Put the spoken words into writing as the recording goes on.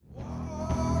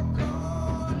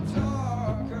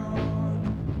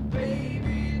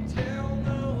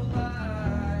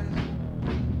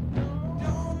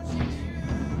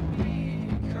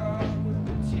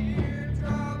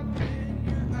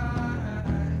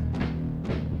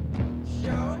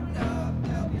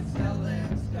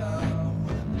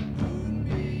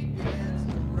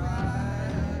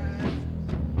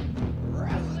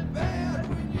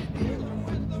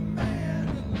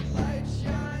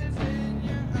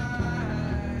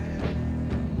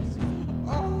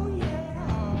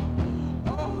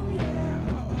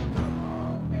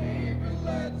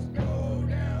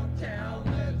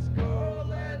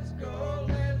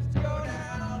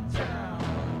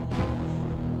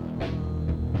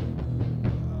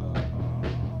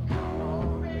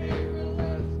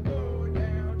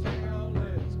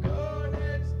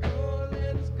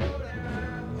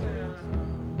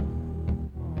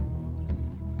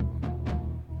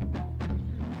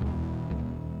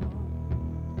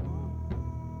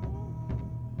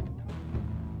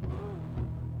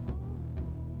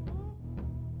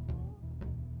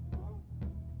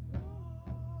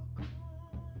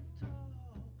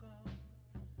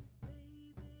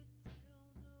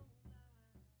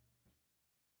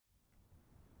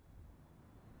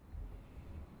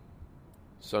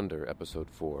Sunder, Episode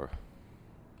 4,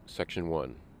 Section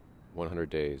 1, 100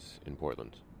 Days in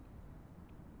Portland.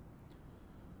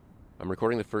 I'm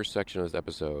recording the first section of this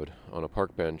episode on a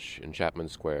park bench in Chapman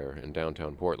Square in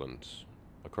downtown Portland,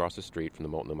 across the street from the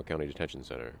Multnomah County Detention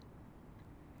Center.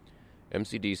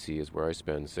 MCDC is where I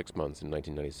spent 6 months in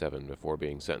 1997 before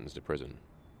being sentenced to prison.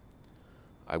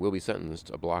 I will be sentenced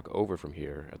a block over from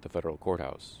here at the federal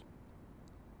courthouse.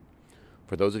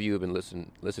 For those of you who have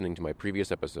been listening to my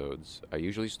previous episodes, I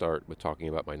usually start with talking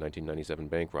about my 1997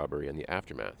 bank robbery and the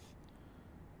aftermath.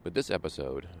 But this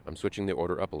episode, I'm switching the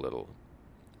order up a little.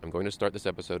 I'm going to start this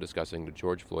episode discussing the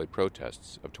George Floyd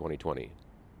protests of 2020.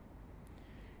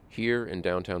 Here in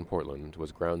downtown Portland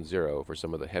was ground zero for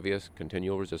some of the heaviest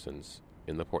continual resistance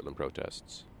in the Portland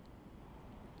protests.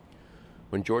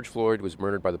 When George Floyd was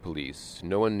murdered by the police,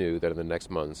 no one knew that in the next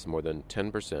months more than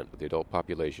 10% of the adult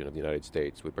population of the United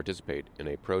States would participate in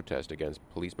a protest against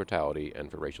police brutality and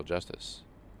for racial justice.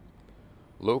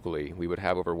 Locally, we would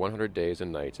have over 100 days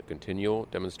and nights of continual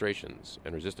demonstrations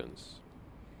and resistance.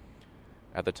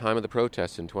 At the time of the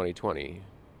protests in 2020,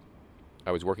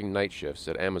 I was working night shifts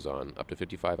at Amazon up to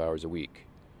 55 hours a week,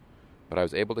 but I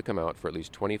was able to come out for at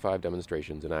least 25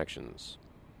 demonstrations and actions.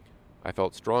 I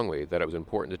felt strongly that it was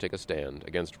important to take a stand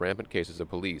against rampant cases of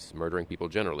police murdering people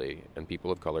generally, and people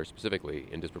of color specifically,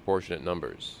 in disproportionate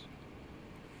numbers.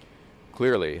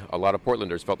 Clearly, a lot of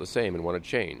Portlanders felt the same and wanted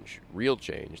change, real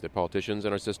change that politicians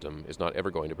and our system is not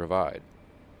ever going to provide.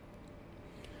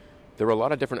 There were a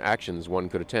lot of different actions one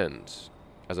could attend.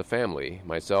 As a family,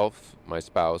 myself, my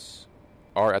spouse,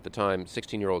 our at the time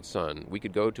 16-year-old son, we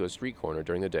could go to a street corner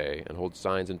during the day and hold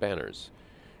signs and banners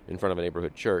in front of a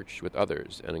neighborhood church with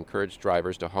others and encourage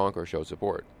drivers to honk or show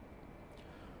support.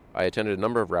 I attended a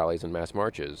number of rallies and mass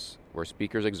marches where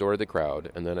speakers exhorted the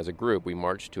crowd, and then as a group we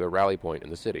marched to a rally point in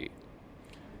the city.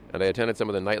 And I attended some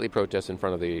of the nightly protests in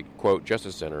front of the, quote,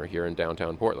 Justice Center here in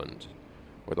downtown Portland,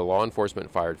 where the law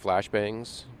enforcement fired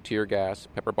flashbangs, tear gas,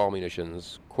 pepper ball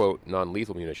munitions, quote,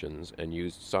 non-lethal munitions, and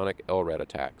used sonic LRAD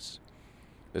attacks.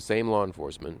 The same law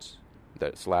enforcement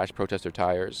that slashed protester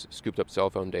tires, scooped up cell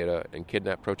phone data, and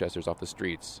kidnapped protesters off the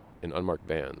streets in unmarked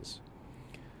vans.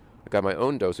 I got my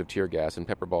own dose of tear gas and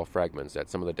pepper ball fragments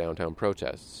at some of the downtown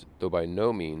protests, though by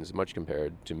no means much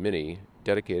compared to many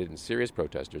dedicated and serious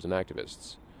protesters and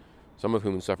activists, some of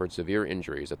whom suffered severe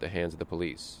injuries at the hands of the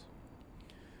police.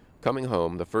 Coming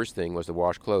home, the first thing was to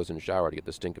wash clothes and shower to get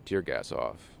the stink of tear gas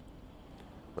off.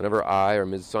 Whenever I or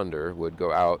Ms. Sunder would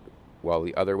go out while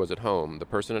the other was at home, the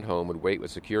person at home would wait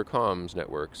with secure comms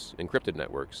networks, encrypted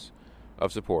networks,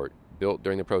 of support built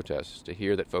during the protests to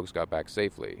hear that folks got back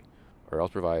safely, or else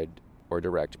provide or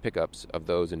direct pickups of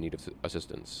those in need of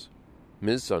assistance.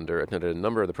 Ms. Sunder attended a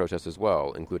number of the protests as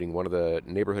well, including one of the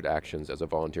neighborhood actions as a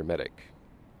volunteer medic.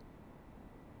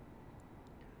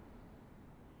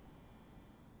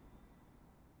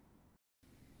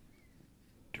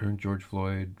 During George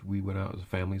Floyd, we went out as a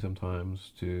family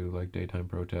sometimes to like daytime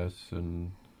protests,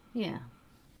 and Yeah.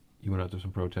 you went out to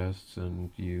some protests, and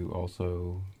you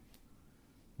also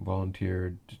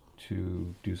volunteered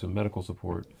to do some medical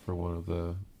support for one of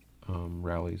the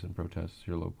rallies and protests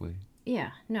here locally.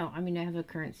 Yeah. No, I mean, I have a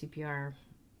current CPR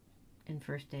and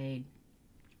first aid.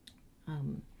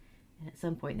 And at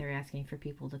some point, they're asking for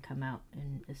people to come out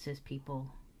and assist people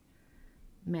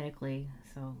medically.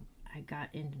 So I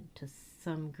got into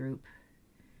some group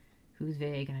who's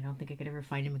vague, and I don't think I could ever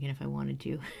find him again if I wanted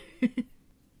to.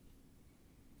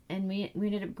 And we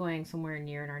ended up going somewhere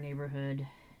near in our neighborhood.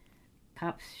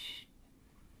 Cops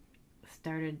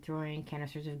started throwing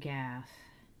canisters of gas.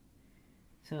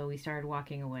 So we started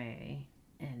walking away.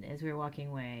 And as we were walking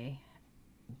away,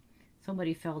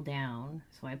 somebody fell down.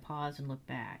 So I paused and looked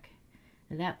back.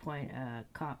 At that point, a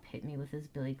cop hit me with his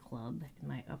billy club in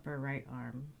my upper right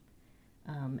arm.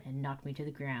 And knocked me to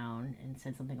the ground and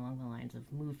said something along the lines of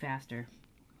 "move faster,"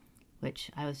 which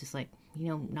I was just like,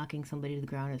 knocking somebody to the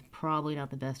ground is probably not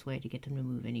the best way to get them to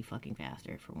move any fucking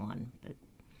faster, for one.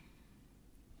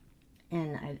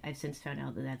 And I've since found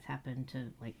out that that's happened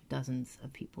to like dozens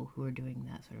of people who are doing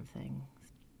that sort of thing.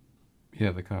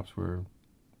 Yeah, the cops were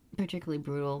particularly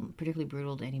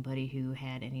brutal to anybody who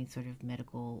had any sort of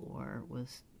medical or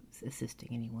was assisting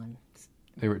anyone.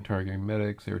 They were targeting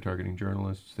medics, they were targeting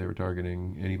journalists, they were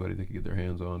targeting anybody they could get their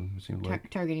hands on, it seemed like.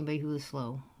 Targeting anybody who was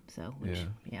slow,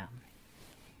 yeah.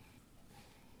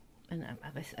 And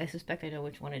I suspect I know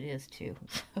which one it is, too.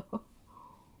 So,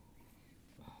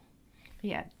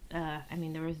 yeah, I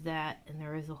mean, there was that, and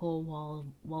there was a whole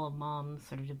wall of moms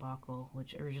sort of debacle,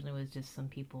 which originally was just some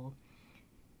people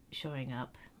showing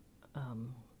up,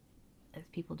 as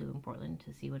people do in Portland,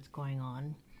 to see what's going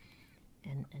on,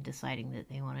 and deciding that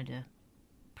they wanted to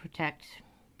protect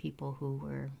people who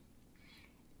were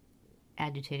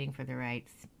agitating for their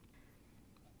rights.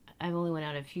 I've only went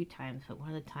out a few times, but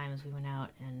one of the times we went out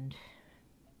and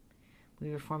we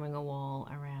were forming a wall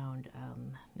around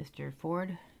Mr.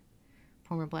 Ford,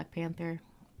 former Black Panther,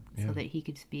 so that he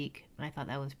could speak. And I thought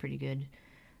that was pretty good.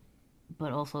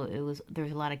 But also there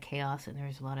was a lot of chaos, and there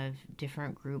was a lot of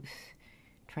different groups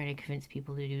trying to convince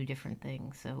people to do different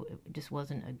things. So it just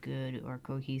wasn't a good or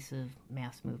cohesive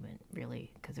mass movement,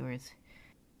 really, because there was,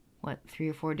 3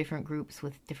 or 4 different groups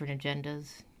with different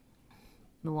agendas.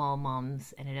 The Wall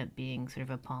Moms ended up being sort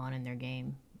of a pawn in their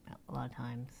game a lot of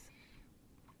times.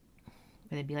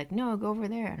 Where they'd be like, no, go over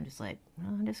there. I'm just like, no,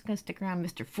 I'm just going to stick around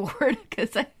Mr. Ford,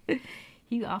 because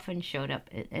he often showed up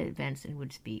at events and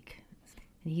would speak.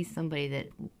 And he's somebody that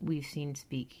we've seen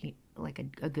speak like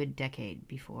a good decade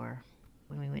before,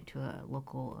 when we went to a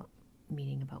local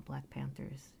meeting about Black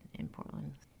Panthers in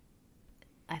Portland.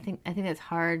 I think that's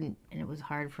hard, and it was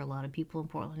hard for a lot of people in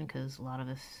Portland because a lot of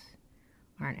us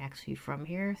aren't actually from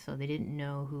here, so they didn't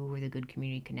know who were the good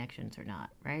community connections or not,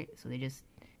 right? So they just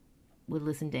would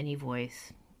listen to any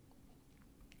voice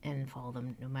and follow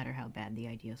them, no matter how bad the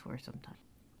ideas were sometimes.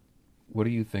 What do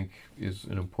you think is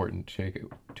an important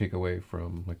takeaway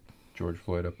from like George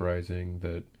Floyd uprising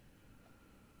that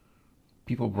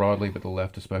people broadly, but the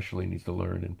left especially, needs to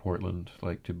learn in Portland,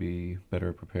 like to be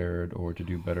better prepared or to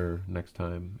do better next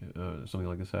time something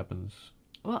like this happens?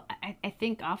 Well, I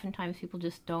think oftentimes people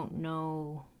just don't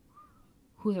know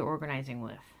who they're organizing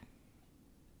with.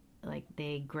 Like,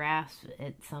 they grasp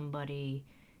at somebody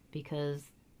because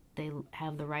they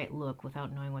have the right look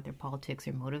without knowing what their politics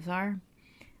or motives are.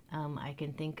 I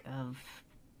can think of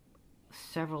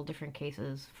several different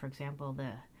cases. For example,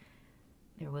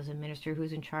 there was a minister who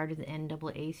was in charge of the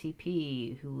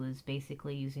NAACP who was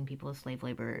basically using people as slave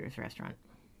labor at his restaurant,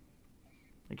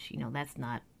 which, that's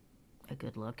not a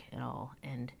good look at all.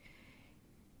 And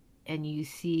you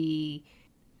see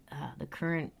the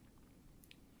current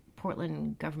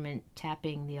Portland government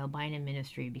tapping the Albina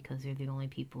ministry because they're the only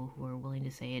people who are willing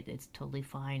to say it's totally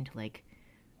fine to like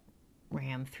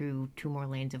ram through 2 more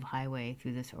lanes of highway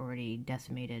through this already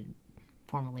decimated,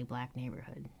 formerly black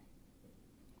neighborhood.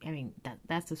 I mean,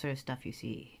 that's the sort of stuff you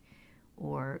see.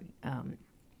 Or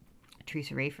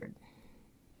Teresa Rayford.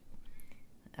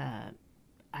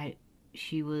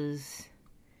 She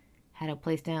had a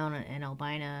place down in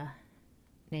Albina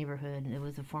neighborhood. It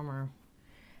was a former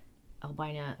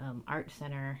Albina art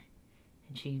center,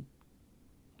 and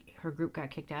her group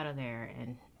got kicked out of there,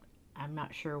 and I'm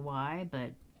not sure why,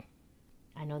 but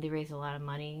I know they raised a lot of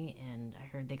money, and I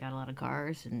heard they got a lot of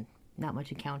cars and not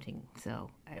much accounting. So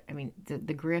I mean,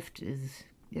 the grift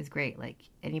is great. Like,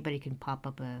 anybody can pop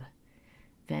up a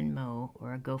Venmo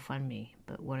or a GoFundMe,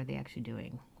 but what are they actually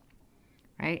doing,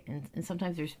 right? And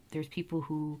sometimes there's people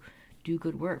who do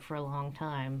good work for a long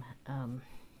time,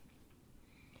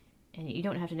 and you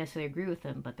don't have to necessarily agree with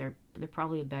them, but they're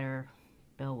probably a better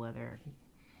bellwether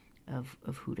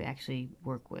of who to actually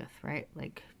work with, right?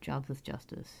 Like Jobs with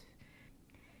Justice.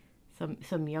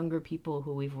 Some younger people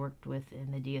who we've worked with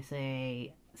in the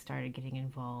DSA started getting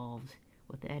involved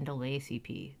with the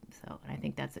NAACP. So, and I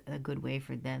think that's a good way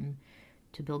for them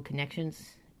to build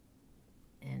connections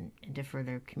and to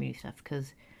further community stuff,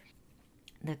 because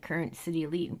the current city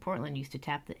elite in Portland used to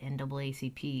tap the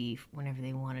NAACP whenever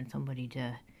they wanted somebody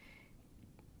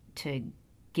to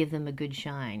give them a good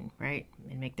shine, right?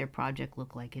 And make their project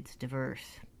look like it's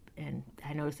diverse. And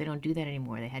I noticed they don't do that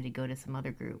anymore. They had to go to some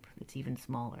other group that's even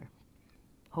smaller.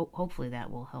 Hopefully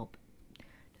that will help to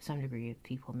some degree if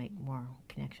people make more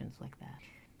connections like that.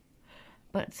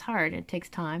 But it's hard. It takes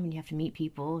time, and you have to meet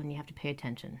people, and you have to pay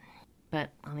attention.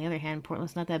 But on the other hand,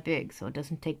 Portland's not that big, so it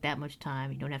doesn't take that much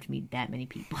time. You don't have to meet that many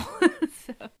people.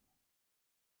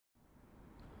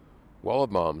 Wall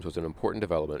of Moms was an important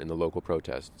development in the local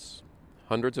protests.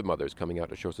 Hundreds of mothers coming out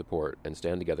to show support and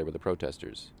stand together with the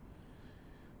protesters.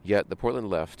 Yet the Portland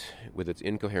left, with its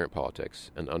incoherent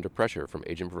politics and under pressure from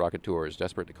agent provocateurs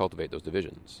desperate to cultivate those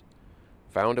divisions,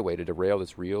 found a way to derail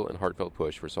this real and heartfelt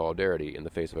push for solidarity in the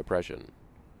face of oppression.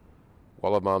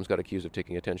 Wall of Moms got accused of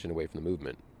taking attention away from the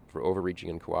movement, for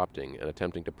overreaching and co-opting and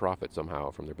attempting to profit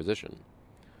somehow from their position.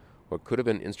 What could have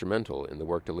been instrumental in the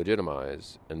work to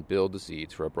legitimize and build the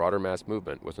seeds for a broader mass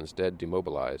movement was instead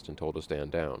demobilized and told to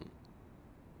stand down.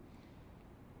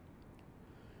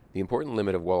 The important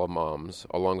limit of Wall of Moms,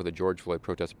 along with the George Floyd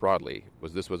protests broadly,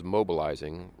 was this was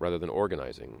mobilizing rather than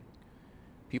organizing.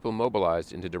 People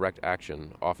mobilized into direct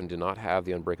action often did not have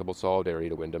the unbreakable solidarity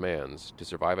to win demands, to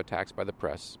survive attacks by the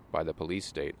press, by the police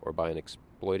state, or by an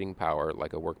exploiting power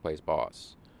like a workplace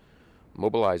boss.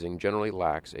 Mobilizing generally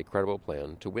lacks a credible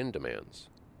plan to win demands.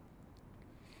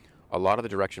 A lot of the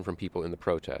direction from people in the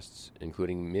protests,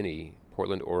 including many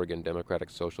Portland, Oregon Democratic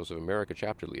Socialists of America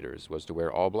chapter leaders, was to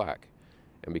wear all black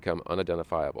and become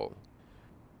unidentifiable.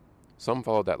 Some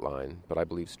followed that line, but I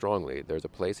believe strongly there's a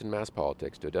place in mass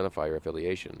politics to identify your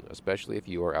affiliation, especially if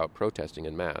you are out protesting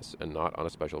in mass and not on a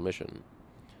special mission.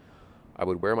 I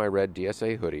would wear my red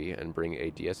DSA hoodie and bring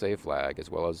a DSA flag as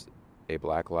well as a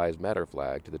Black Lives Matter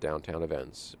flag to the downtown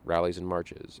events, rallies, and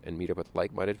marches, and meet up with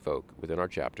like-minded folk within our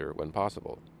chapter when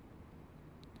possible.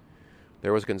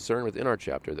 There was concern within our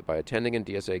chapter that by attending in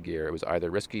DSA gear it was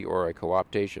either risky or a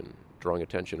co-optation, drawing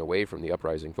attention away from the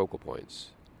uprising focal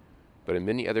points. But in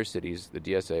many other cities, the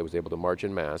DSA was able to march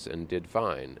en masse and did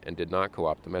fine, and did not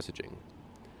co-opt the messaging.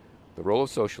 The role of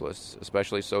socialists,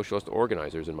 especially socialist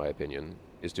organizers in my opinion,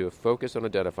 is to focus on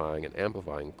identifying and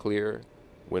amplifying clear,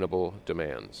 winnable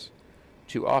demands.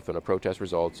 Too often a protest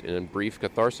results in a brief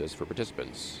catharsis for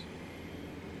participants.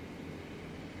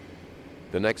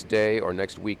 The next day or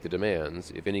next week the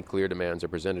demands, if any clear demands are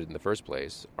presented in the first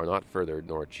place, are not furthered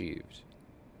nor achieved.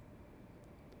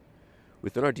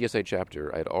 Within our DSA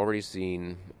chapter, I had already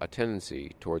seen a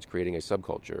tendency towards creating a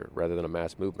subculture rather than a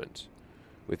mass movement,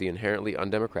 with the inherently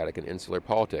undemocratic and insular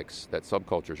politics that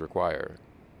subcultures require.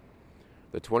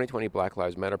 The 2020 Black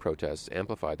Lives Matter protests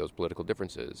amplified those political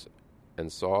differences and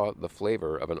saw the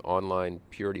flavor of an online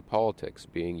purity politics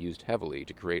being used heavily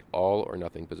to create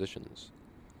all-or-nothing positions.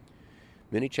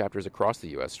 Many chapters across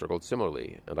the U.S. struggled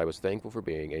similarly, and I was thankful for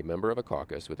being a member of a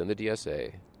caucus within the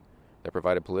DSA that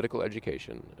provided political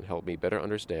education and helped me better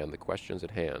understand the questions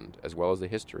at hand, as well as the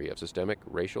history of systemic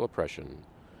racial oppression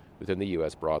within the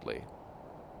U.S. broadly.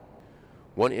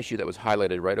 One issue that was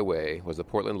highlighted right away was the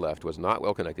Portland left was not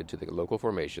well connected to the local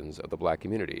formations of the black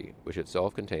community, which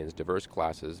itself contains diverse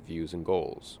classes, views, and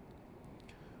goals.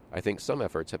 I think some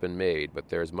efforts have been made, but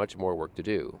there is much more work to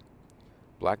do.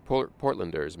 Black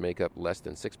Portlanders make up less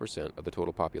than 6% of the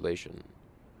total population.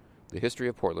 The history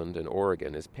of Portland and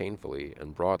Oregon is painfully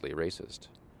and broadly racist.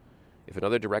 If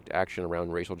another direct action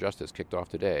around racial justice kicked off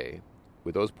today,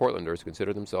 would those Portlanders who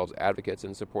consider themselves advocates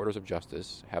and supporters of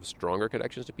justice have stronger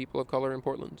connections to people of color in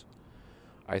Portland?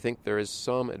 I think there is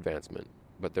some advancement,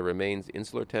 but there remains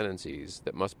insular tendencies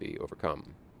that must be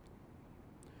overcome.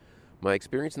 My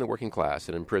experience in the working class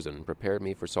and in prison prepared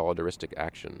me for solidaristic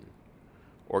action.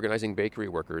 Organizing bakery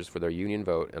workers for their union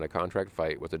vote and a contract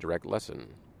fight was a direct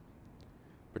lesson.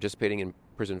 Participating in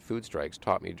prison food strikes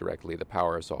taught me directly the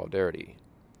power of solidarity.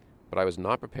 But I was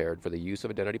not prepared for the use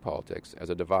of identity politics as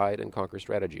a divide-and-conquer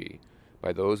strategy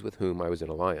by those with whom I was in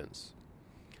alliance.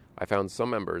 I found some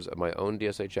members of my own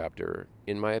DSA chapter,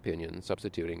 in my opinion,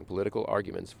 substituting political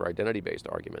arguments for identity-based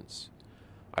arguments.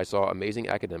 I saw amazing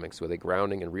academics with a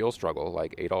grounding in real struggle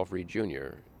like Adolph Reed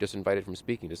Jr., disinvited from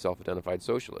speaking to self-identified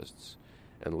socialists,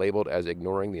 and labeled as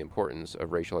ignoring the importance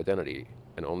of racial identity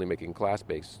and only making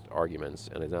class-based arguments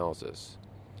and analysis.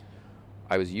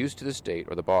 I was used to the state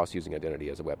or the boss using identity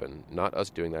as a weapon, not us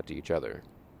doing that to each other.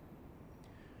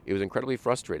 It was incredibly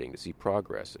frustrating to see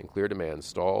progress and clear demands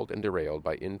stalled and derailed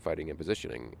by infighting and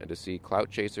positioning, and to see clout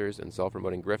chasers and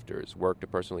self-promoting grifters work to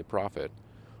personally profit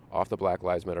off the Black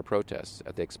Lives Matter protests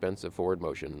at the expense of forward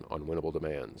motion on winnable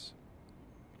demands.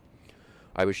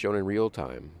 I was shown in real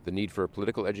time the need for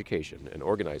political education and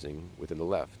organizing within the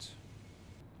left.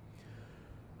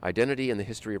 Identity and the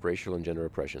history of racial and gender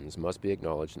oppressions must be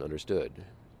acknowledged and understood.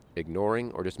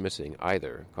 Ignoring or dismissing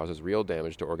either causes real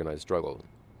damage to organized struggle.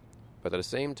 But at the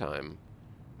same time,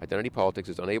 identity politics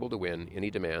is unable to win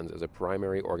any demands as a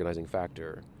primary organizing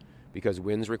factor because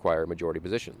wins require majority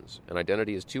positions, and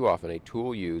identity is too often a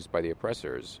tool used by the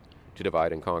oppressors to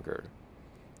divide and conquer.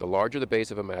 The larger the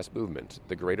base of a mass movement,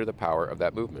 the greater the power of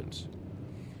that movement.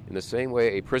 In the same way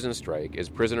a prison strike is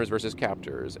prisoners versus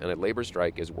captors, and a labor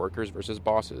strike is workers versus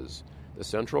bosses, the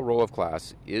central role of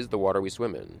class is the water we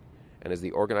swim in, and is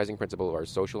the organizing principle of our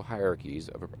social hierarchies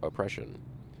of oppression.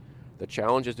 The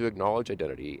challenge is to acknowledge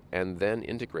identity and then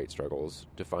integrate struggles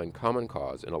to find common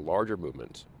cause in a larger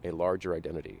movement, a larger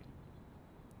identity.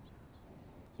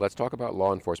 Let's talk about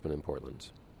law enforcement in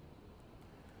Portland.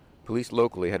 Police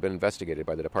locally had been investigated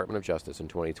by the Department of Justice in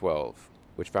 2012,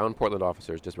 which found Portland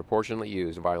officers disproportionately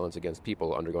used violence against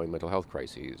people undergoing mental health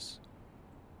crises.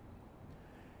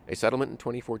 A settlement in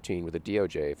 2014 with the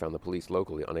DOJ found the police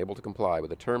locally unable to comply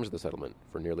with the terms of the settlement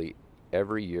for nearly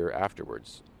every year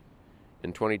afterwards.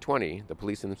 In 2020, the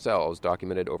police themselves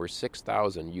documented over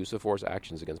 6,000 use-of-force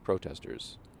actions against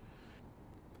protesters.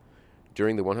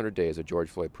 During the 100 days of George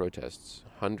Floyd protests,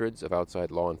 hundreds of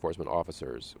outside law enforcement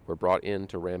officers were brought in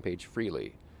to rampage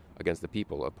freely against the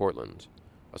people of Portland,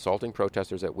 assaulting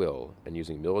protesters at will and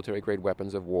using military-grade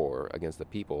weapons of war against the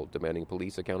people demanding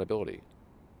police accountability.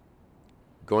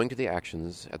 Going to the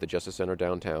actions at the Justice Center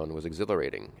downtown was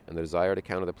exhilarating, and the desire to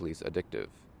counter the police addictive.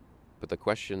 But the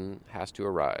question has to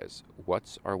arise,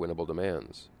 what's our winnable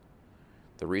demands?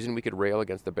 The reason we could rail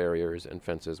against the barriers and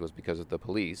fences was because of the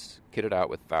police, kitted out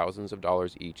with thousands of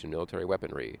dollars each in military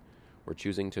weaponry, were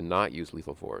choosing to not use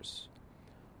lethal force.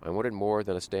 I wanted more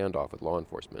than a standoff with law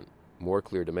enforcement, more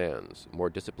clear demands, more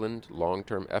disciplined,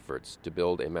 long-term efforts to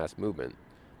build a mass movement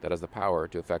that has the power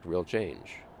to effect real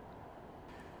change.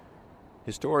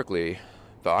 Historically,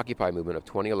 the Occupy movement of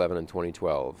 2011 and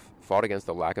 2012 fought against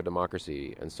the lack of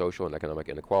democracy and social and economic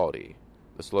inequality.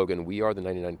 The slogan, "We are the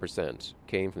 99%,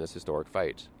 came from this historic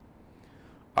fight.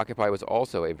 Occupy was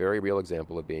also a very real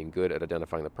example of being good at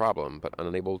identifying the problem, but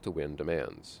unable to win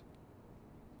demands.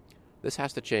 This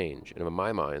has to change, and in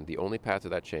my mind, the only path to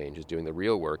that change is doing the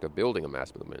real work of building a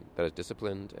mass movement that is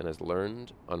disciplined and has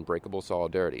learned unbreakable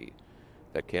solidarity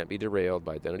that can't be derailed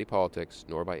by identity politics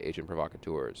nor by agent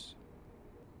provocateurs.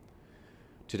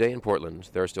 Today in Portland,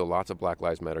 there are still lots of Black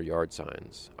Lives Matter yard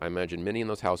signs. I imagine many in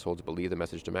those households believe the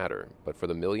message to matter, but for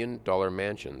the $1-million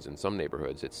mansions in some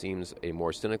neighborhoods, it seems a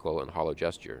more cynical and hollow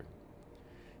gesture.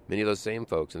 Many of those same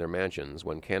folks in their mansions,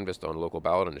 when canvassed on local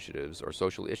ballot initiatives or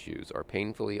social issues, are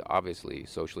painfully, obviously,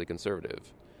 socially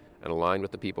conservative, and aligned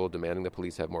with the people demanding the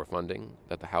police have more funding,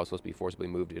 that the house must be forcibly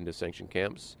moved into sanctioned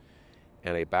camps,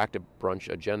 and a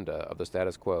back-to-brunch agenda of the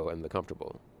status quo and the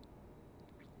comfortable.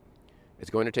 It's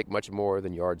going to take much more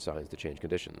than yard signs to change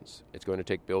conditions. It's going to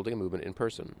take building a movement in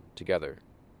person, together.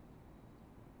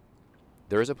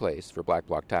 There is a place for black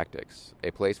bloc tactics,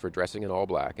 a place for dressing in all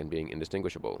black and being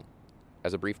indistinguishable.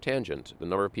 As a brief tangent, the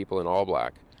number of people in all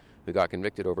black who got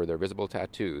convicted over their visible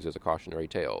tattoos is a cautionary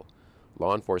tale.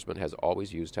 Law enforcement has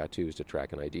always used tattoos to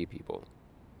track and ID people.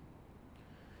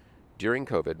 During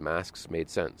COVID, masks made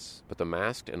sense, but the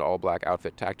masked and all-black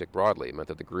outfit tactic broadly meant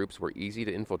that the groups were easy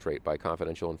to infiltrate by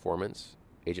confidential informants,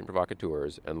 agent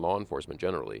provocateurs, and law enforcement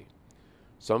generally.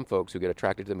 Some folks who get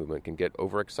attracted to the movement can get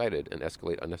overexcited and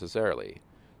escalate unnecessarily.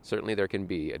 Certainly there can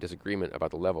be a disagreement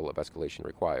about the level of escalation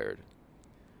required.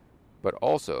 But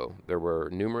also, there were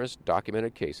numerous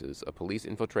documented cases of police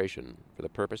infiltration for the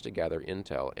purpose to gather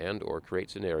intel and or create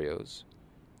scenarios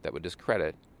that would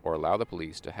discredit or allow the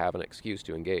police to have an excuse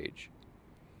to engage.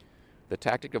 The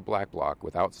tactic of black bloc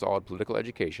without solid political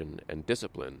education and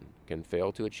discipline can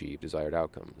fail to achieve desired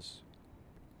outcomes.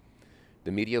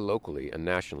 The media locally and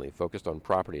nationally focused on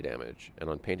property damage and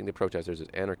on painting the protesters as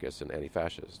anarchists and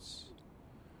anti-fascists.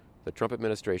 The Trump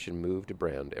administration moved to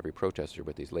brand every protester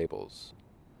with these labels.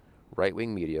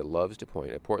 Right-wing media loves to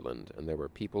point at Portland, and there were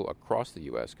people across the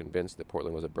U.S. convinced that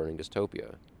Portland was a burning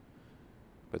dystopia.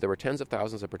 But there were tens of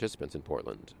thousands of participants in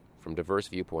Portland, from diverse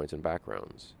viewpoints and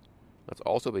backgrounds. Let's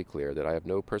also be clear that I have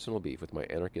no personal beef with my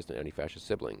anarchist and anti-fascist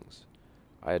siblings.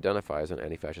 I identify as an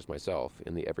anti-fascist myself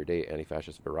in the everyday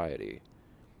anti-fascist variety.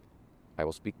 I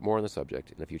will speak more on the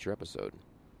subject in a future episode.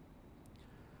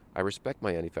 I respect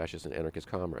my anti-fascist and anarchist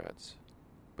comrades,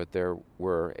 but there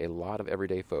were a lot of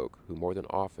everyday folk who more than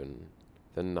often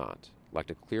than not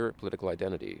lacked a clear political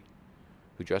identity,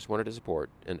 who just wanted to support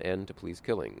an end to police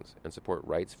killings and support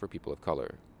rights for people of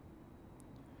color.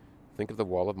 Think of the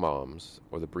wall of moms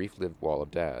or the brief-lived wall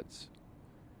of dads.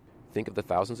 Think of the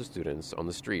thousands of students on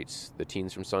the streets, the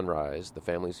teens from Sunrise, the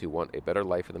families who want a better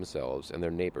life for themselves and their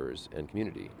neighbors and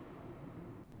community.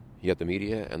 Yet the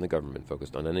media and the government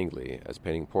focused unendingly as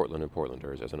painting Portland and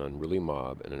Portlanders as an unruly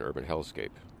mob and an urban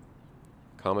hellscape.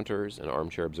 Commenters and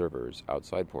armchair observers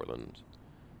outside Portland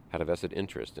had a vested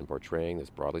interest in portraying this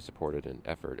broadly supported an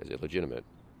effort as illegitimate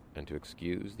and to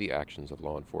excuse the actions of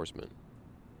law enforcement.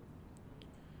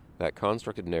 That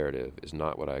constructed narrative is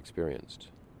not what I experienced.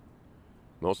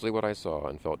 Mostly what I saw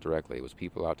and felt directly was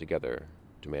people out together,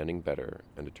 demanding better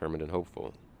and determined and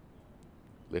hopeful,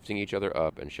 lifting each other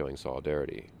up and showing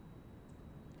solidarity.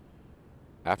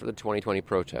 After the 2020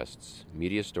 protests,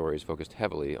 media stories focused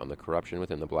heavily on the corruption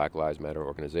within the Black Lives Matter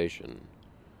organization,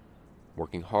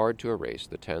 working hard to erase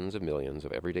the tens of millions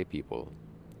of everyday people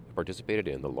who participated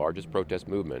in the largest protest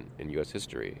movement in U.S.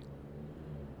 history,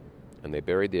 and they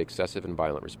buried the excessive and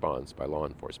violent response by law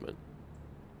enforcement.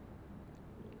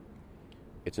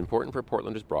 It's important for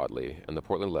Portlanders broadly and the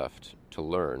Portland left to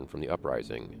learn from the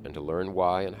uprising and to learn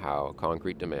why and how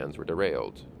concrete demands were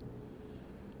derailed.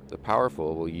 The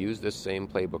powerful will use this same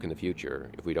playbook in the future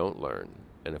if we don't learn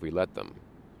and if we let them.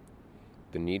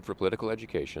 The need for political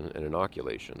education and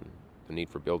inoculation, the need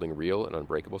for building real and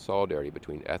unbreakable solidarity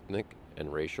between ethnic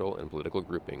and racial and political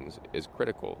groupings is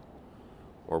critical,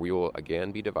 or we will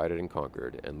again be divided and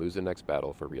conquered and lose the next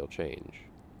battle for real change.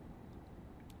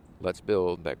 Let's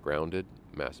build that grounded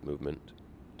mass movement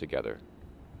together.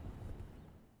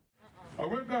 I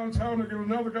went downtown to get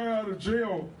another guy out of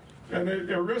jail, and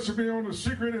they arrested me on a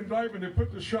secret indictment. They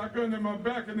put the shotgun in my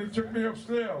back, and they took me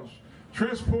upstairs,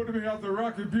 transported me out to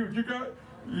Rocky Butte.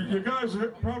 You guys are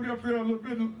probably up there a little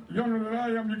bit younger than I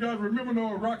am. You guys remember the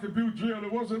Rocky Butte jail?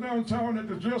 It wasn't downtown at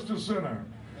the Justice Center,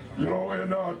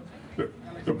 and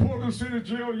the Portland City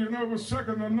Jail, it was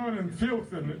second to none in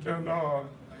filth, and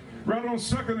right on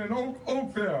Second and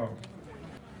Oak there.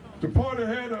 The party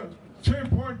had a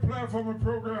 10-point platforming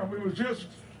program. We was just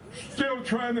still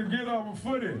trying to get our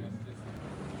footing.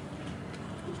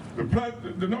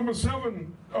 The number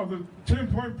 7 of the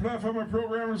 10-point platforming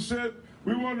program said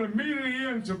we want an immediate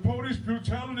end to police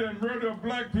brutality and murder of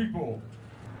black people.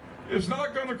 It's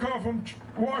not going to come from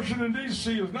Washington,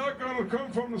 D.C. It's not going to come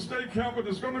from the state capitol.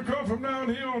 It's going to come from down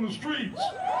here on the streets.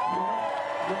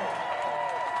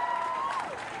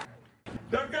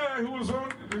 That guy who was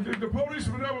on, the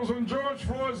policeman that was on George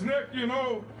Floyd's neck,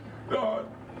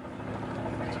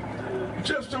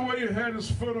 just the way he had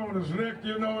his foot on his neck,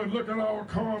 and looking all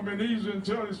calm and easy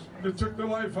until they took the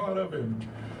life out of him.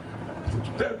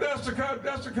 That's the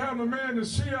kind of man the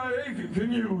CIA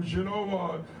can use,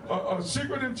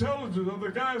 secret intelligence of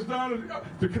the guys down at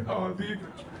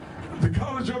the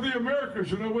College of the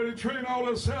Americas, where they train all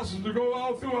the assassins to go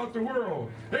all throughout the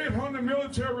world. 800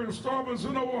 military installments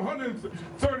in over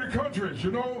 130 countries,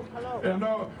 And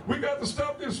we got to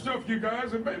stop this stuff, you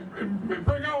guys, and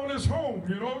bring all this home,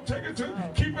 Take it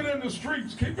keep it in the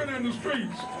streets, keep it in the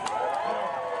streets.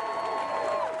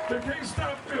 They can't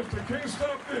stop this. They can't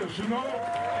stop this, They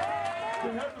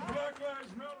have the Black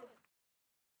Lives Matter.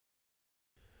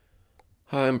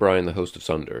 Hi, I'm Brian, the host of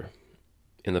Sunder.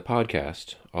 In the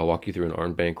podcast, I'll walk you through an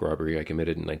armed bank robbery I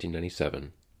committed in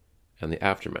 1997 and the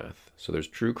aftermath, so there's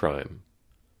true crime,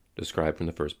 described from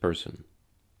the first person.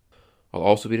 I'll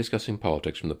also be discussing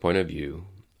politics from the point of view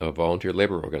of a volunteer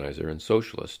labor organizer and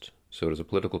socialist, so it is a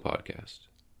political podcast.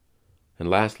 And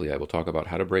lastly, I will talk about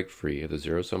how to break free of the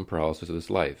zero-sum paralysis of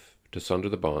this life to sunder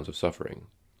the bonds of suffering,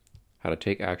 how to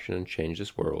take action and change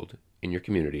this world in your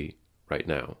community right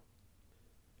now.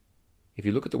 If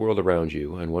you look at the world around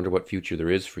you and wonder what future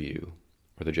there is for you,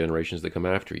 or the generations that come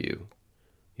after you,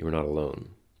 you are not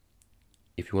alone.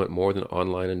 If you want more than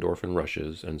online endorphin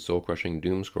rushes and soul-crushing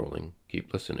doom scrolling,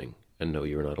 keep listening and know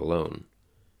you are not alone.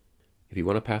 If you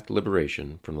want a path to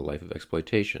liberation from the life of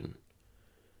exploitation,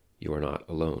 you are not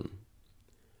alone.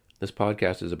 This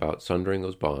podcast is about sundering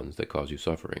those bonds that cause you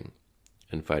suffering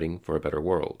and fighting for a better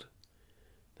world.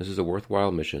 This is a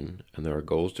worthwhile mission, and there are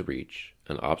goals to reach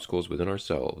and obstacles within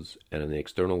ourselves and in the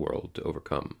external world to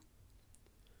overcome.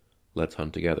 Let's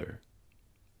hunt together.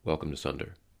 Welcome to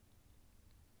Sunder.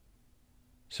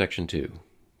 Section 2.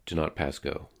 Do not pass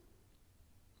go.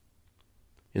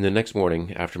 In the next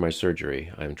morning, after my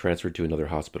surgery, I am transferred to another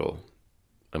hospital.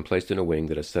 I'm placed in a wing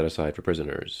that is set aside for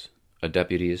prisoners. A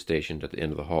deputy is stationed at the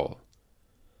end of the hall.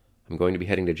 I'm going to be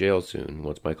heading to jail soon,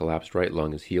 once my collapsed right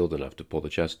lung is healed enough to pull the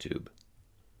chest tube.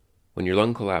 When your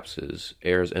lung collapses,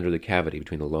 airs enter the cavity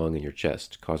between the lung and your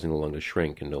chest, causing the lung to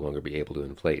shrink and no longer be able to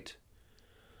inflate.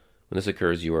 When this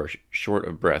occurs, you are short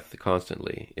of breath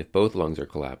constantly. If both lungs are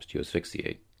collapsed, you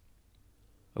asphyxiate.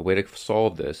 A way to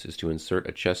solve this is to insert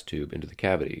a chest tube into the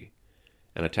cavity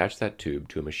and attach that tube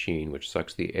to a machine which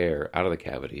sucks the air out of the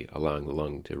cavity, allowing the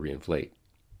lung to reinflate.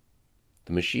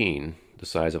 The machine, the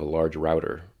size of a large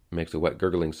router, makes a wet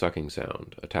gurgling sucking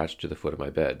sound attached to the foot of my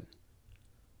bed.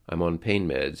 I'm on pain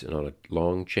meds and on a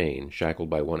long chain shackled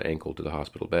by one ankle to the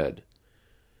hospital bed,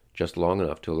 just long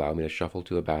enough to allow me to shuffle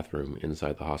to a bathroom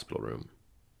inside the hospital room.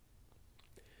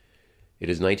 It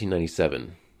is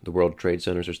 1997. The World Trade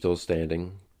Centers are still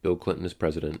standing, Bill Clinton is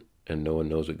president, and no one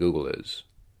knows what Google is.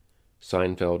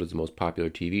 Seinfeld is the most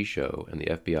popular TV show, and the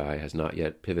FBI has not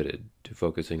yet pivoted to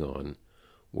focusing on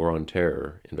War on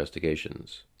Terror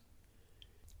investigations.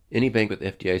 Any bank with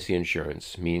FDIC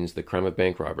insurance means the crime of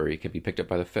bank robbery can be picked up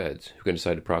by the feds, who can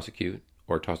decide to prosecute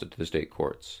or toss it to the state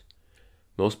courts.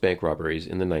 Most bank robberies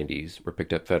in the 90s were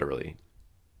picked up federally.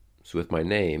 So with my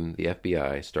name, the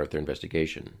FBI start their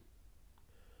investigation.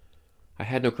 I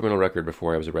had no criminal record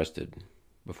before I was arrested.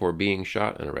 Before being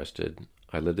shot and arrested,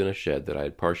 I lived in a shed that I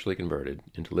had partially converted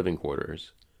into living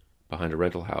quarters behind a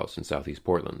rental house in southeast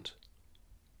Portland.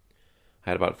 I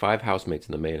had about 5 housemates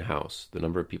in the main house. The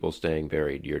number of people staying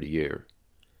varied year to year.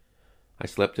 I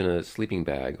slept in a sleeping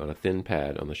bag on a thin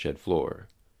pad on the shed floor.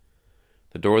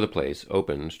 The door of the place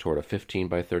opened toward a 15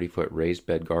 by 30 foot raised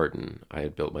bed garden I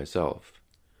had built myself.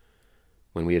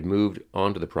 When we had moved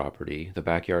onto the property, the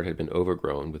backyard had been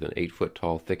overgrown with an 8-foot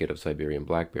tall thicket of Siberian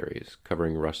blackberries,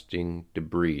 covering rusting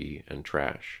debris and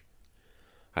trash.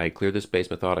 I had cleared the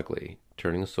space methodically,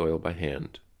 turning the soil by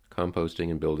hand, composting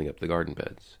and building up the garden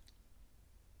beds.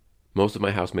 Most of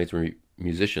my housemates were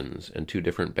musicians, and 2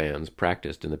 different bands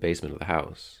practiced in the basement of the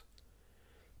house.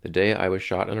 The day I was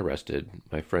shot and arrested,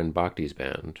 my friend Bhakti's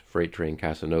band, Freight Train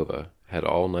Casanova, had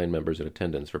all 9 members in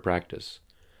attendance for practice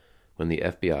when the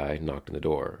FBI knocked on the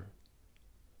door.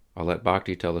 I'll let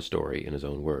Bhakti tell the story in his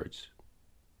own words.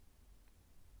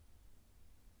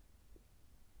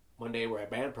 One day we're at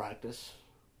band practice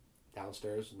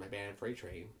downstairs with my band Freight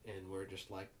Train, and we're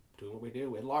just like doing what we do.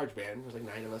 We had a large band, there was like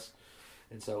 9 of us,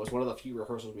 and so it was one of the few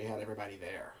rehearsals we had everybody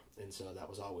there, and so that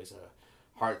was always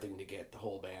a hard thing to get the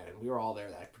whole band, and we were all there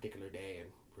that particular day, and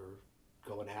we were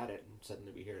going at it, and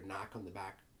suddenly we hear a knock on the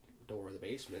back door of the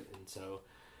basement, and so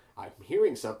I'm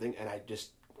hearing something, and I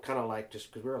just kind of like,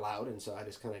 just because we were loud, and so I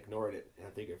just kind of ignored it, and I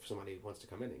figured if somebody wants to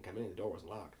come in, the door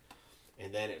wasn't locked.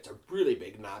 And then it's a really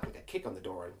big knock, like a kick on the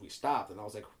door, and we stopped, and I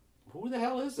was like, who the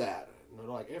hell is that? And they're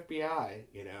like, FBI,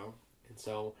 you know? And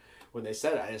so when they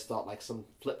said it, I just thought like some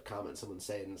flip comment someone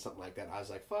saying something like that. I was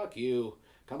like, fuck you,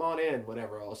 come on in,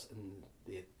 whatever else. And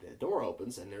the door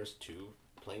opens, and there's 2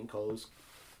 plainclothes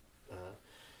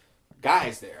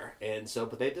guys there. And so,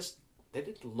 but they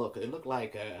didn't look, they looked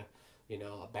like a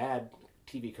bad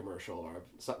TV commercial or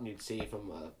something you'd see from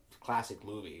a classic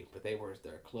movie, but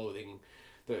their clothing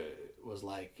was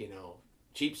like,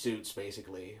 cheap suits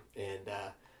basically, and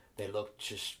they looked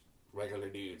just regular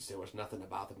dudes. There was nothing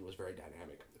about them that was very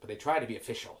dynamic, but they tried to be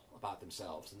official about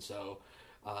themselves. And so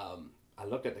I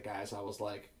looked at the guys, I was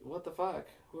like, what the fuck,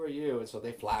 who are you? And so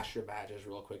they flashed their badges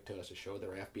real quick to us to show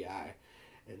they're FBI,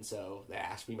 and so they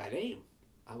asked me my name.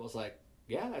 I was like,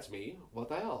 yeah, that's me. What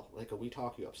the hell? Like, can we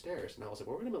talk you upstairs? And I was like,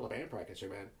 well, we're in the middle of band practice here,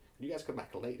 man. Can you guys come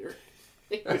back later?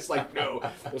 It's like, no,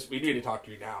 we need to talk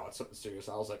to you now. It's something serious.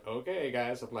 I was like, okay,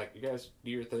 guys. I'm like, you guys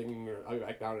do your thing, or I'll be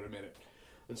back down in a minute.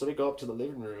 And so we go up to the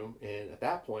living room, and at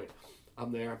that point,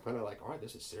 I'm there. I'm kind of like, all right,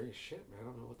 this is serious shit, man. I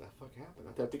don't know what the fuck happened.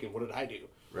 I'm thinking, what did I do?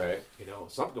 Right.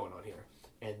 Something going on here.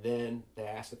 And then they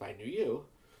asked if I knew you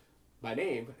by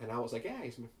name, and I was like, yeah,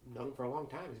 he's known him for a long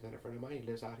time. He's been a friend of mine. He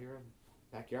lives out here in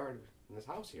the backyard in this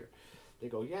house here. They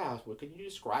go, yeah, well, can you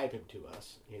describe him to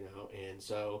us? And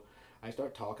so I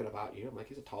start talking about you. I'm like,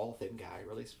 he's a tall, thin guy,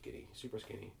 really skinny, super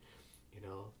skinny,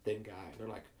 thin guy. And they're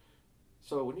like,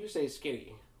 so when you say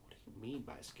skinny, what do you mean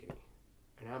by skinny?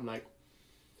 And I'm like,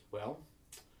 well,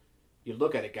 you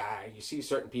look at a guy, you see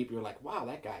certain people, you're like, wow,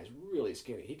 that guy's really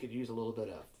skinny. He could use a little bit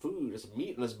of food or some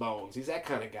meat in his bones. He's that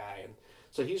kind of guy. And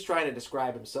so he's trying to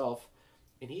describe himself,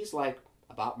 and he's like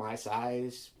about my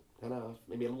size, kind of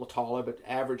maybe a little taller, but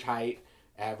average height,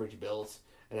 average build.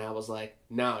 And I was like,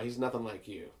 no, he's nothing like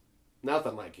you.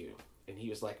 Nothing like you. And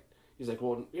he's like,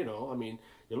 well, I mean,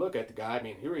 you look at the guy, I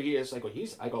mean, here he is. I go,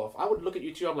 if I would look at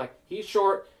you two, I'm like, he's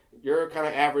short, you're kind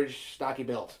of average, stocky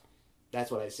built. That's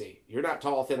what I see. You're not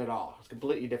tall, thin at all. It's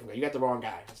completely different. You got the wrong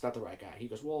guy. It's not the right guy. He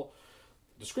goes, well,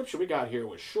 the description we got here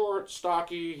was short,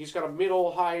 stocky. He's got a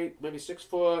middle height, maybe 6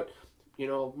 foot,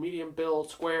 medium build,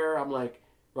 square. I'm like,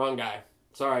 wrong guy.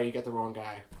 Sorry, you got the wrong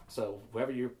guy. So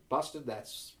whoever you busted,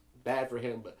 that's bad for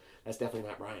him, but that's definitely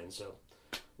not Ryan. So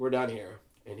we're done here.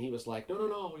 And he was like,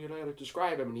 no, you're not going to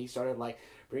describe him. And he started like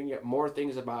bringing up more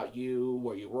things about you,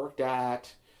 where you worked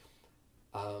at,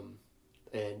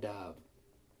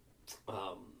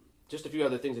 just a few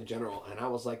other things in general. And I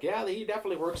was like, yeah, he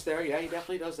definitely works there. Yeah, he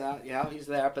definitely does that. Yeah, he's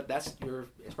there. But that's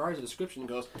as far as the description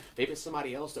goes, maybe it's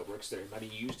somebody else that works there. Maybe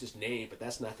he used his name, but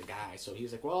that's not the guy. So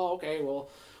he's like, well, okay, we'll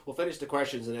finish the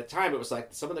questions. And at the time, it was like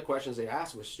some of the questions they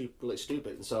asked were really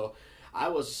stupid. And so I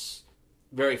was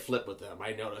very flip with them,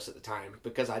 I noticed at the time,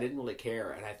 because I didn't really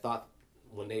care. And I thought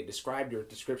when they described your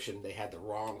description, they had the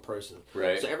wrong person.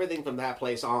 Right. So everything from that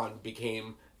place on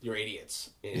became, you're idiots.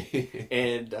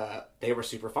 And they were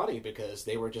super funny, because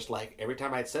they were just like, every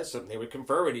time I'd said something, they would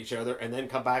confer with each other and then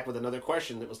come back with another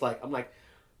question that was like, I'm like,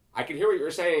 I can hear what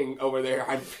you're saying over there.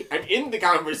 I'm in the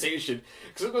conversation.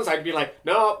 Because sometimes I'd be like,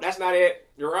 no, that's not it.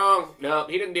 You're wrong. No,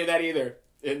 he didn't do that either.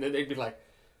 And then they'd be like,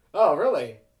 oh,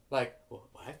 really? Like, well,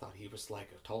 I thought he was like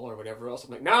a tall or whatever else.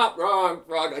 I'm like, no, wrong.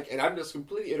 Like, and I'm just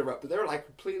completely interrupted. They're like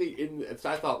completely in. And so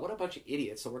I thought, what a bunch of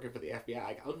idiots are working for the FBI.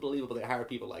 Like, unbelievable they hire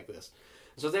people like this.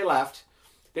 So they left.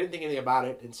 Didn't think anything about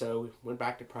it. And so we went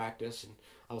back to practice. And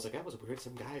I was like, that was weird.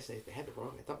 Some guys, they had the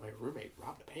wrong. I thought my roommate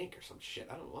robbed a bank or some shit.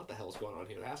 I don't know what the hell's going on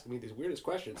here. They're asking me these weirdest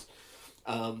questions.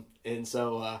 And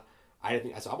so I didn't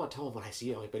think, I said, I'm going to tell him when I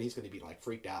see him. But he's going to be like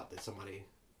freaked out that somebody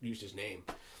used his name.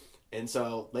 And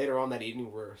so later on that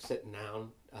evening, we're sitting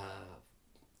down,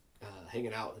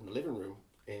 hanging out in the living room,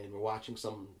 and we're watching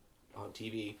some on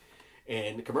TV,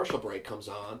 and the commercial break comes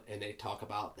on, and they talk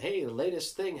about, hey, the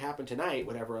latest thing happened tonight,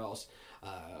 whatever else,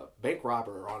 bank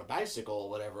robber on a bicycle,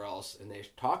 whatever else, and they're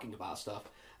talking about stuff,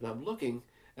 and I'm looking,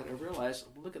 And I realized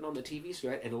I'm looking on the TV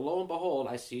screen, and lo and behold,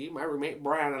 I see my roommate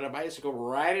Brian on a bicycle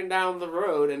riding down the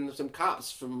road, and some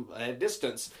cops from a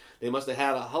distance. They must have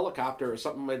had a helicopter or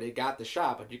something when they got the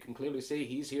shot, but you can clearly see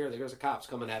he's here. There's the cops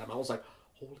coming at him. I was like,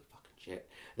 holy fucking shit.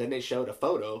 Then they showed a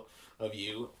photo of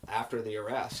you after the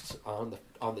arrest on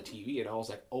the TV, and I was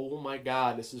like, oh my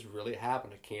god, this is really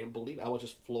happening. I can't believe it. I was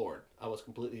just floored. I was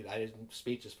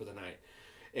speechless for the night.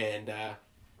 And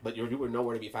but you were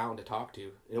nowhere to be found to talk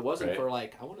to. It wasn't for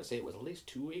like, I want to say it was at least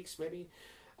 2 weeks maybe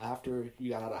after you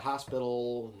got out of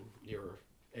hospital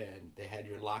and they had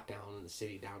you in lockdown in the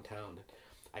city downtown.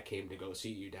 I came to go see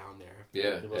you down there.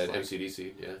 Yeah, at like,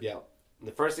 MCDC. Yeah. Yeah. And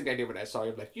the first thing I did when I saw you, I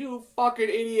was like, you fucking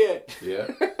idiot. Yeah.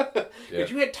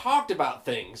 Because you had talked about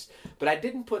things, but I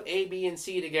didn't put A, B, and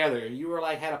C together. You were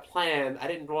like, had a plan. I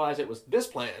didn't realize it was this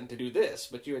plan to do this,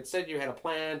 but you had said you had a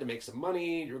plan to make some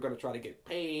money. You were going to try to get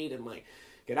paid and like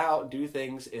get out and do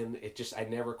things. And it just, I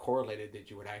never correlated that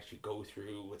you would actually go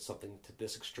through with something to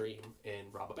this extreme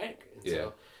and rob a bank. And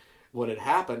so when it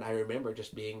happened, I remember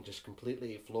just being just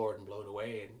completely floored and blown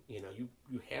away. And, you know,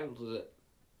 you handled it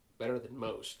better than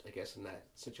most, I guess, in that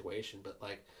situation. But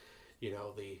like, you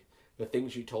know, the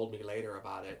things you told me later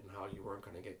about it and how you weren't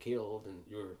going to get killed and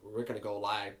you weren't going to go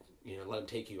alive, you know, let them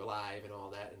take you alive and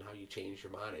all that, and how you changed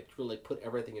your mind. It really put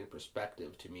everything in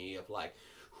perspective to me of like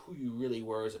who you really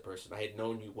were as a person. I had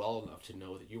known you well enough to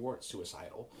know that you weren't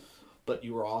suicidal, but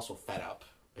you were also fed up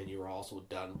and you were also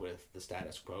done with the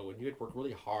status quo, and you had worked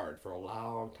really hard for a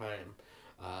long time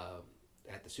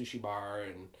at the sushi bar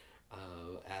and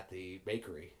at the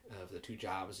bakery of the two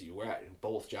jobs that you were at, and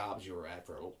both jobs you were at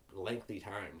for lengthy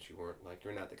times. You weren't like,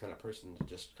 you're not the kind of person that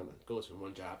just kind of goes from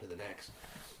one job to the next.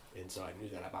 And so I knew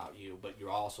that about you, but you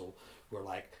also were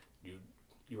like,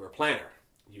 you were a planner.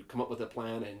 You'd come up with a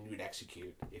plan and you'd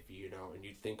execute if you know, and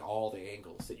you'd think all the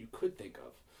angles that you could think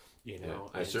of. You know,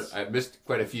 I missed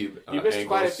quite a few. You missed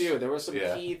quite a few. There were some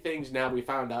key things now we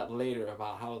found out later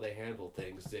about how they handled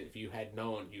things that if you had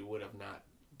known, you would have not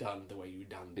done the way you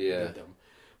did them.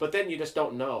 But then you just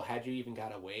don't know. Had you even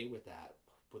got away with that,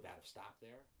 would that have stopped there?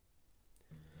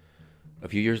 A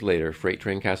few years later, Freight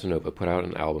Train Casanova put out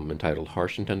an album entitled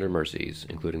Harsh and Tender Mercies,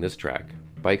 including this track,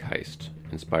 Bike Heist,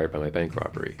 inspired by my bank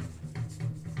robbery.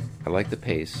 I like the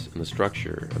pace and the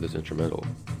structure of this instrumental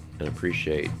and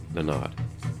appreciate the nod.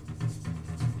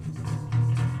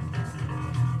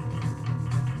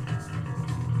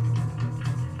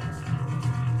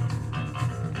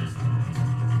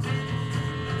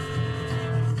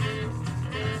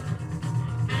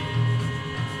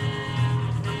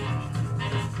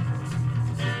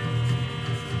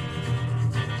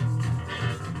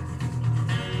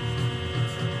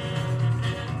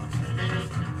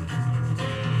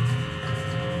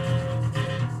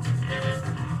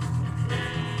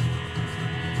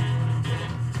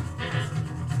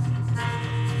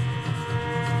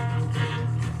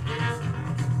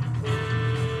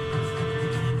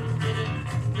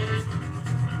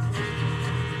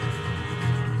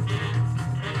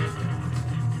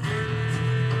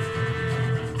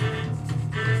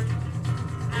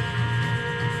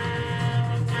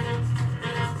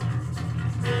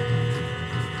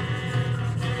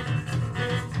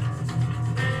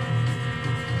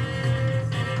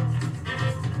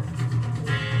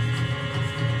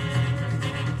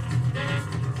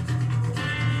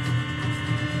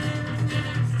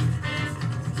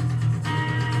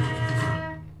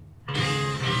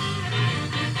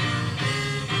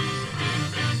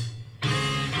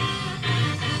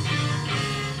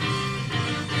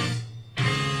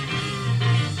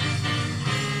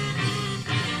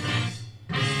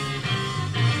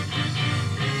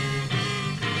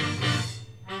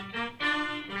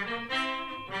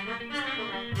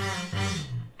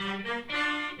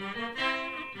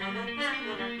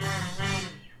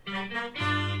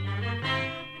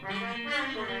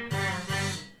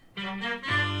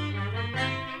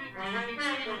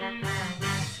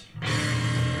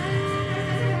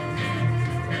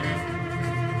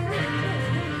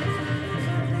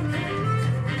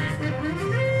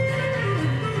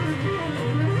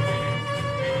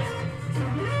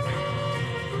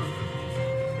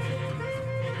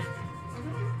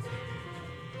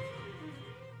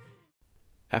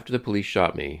 After the police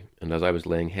shot me, and as I was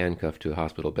laying handcuffed to a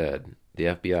hospital bed, the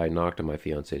FBI knocked on my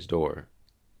fiance's door.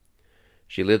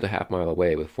 She lived a half-mile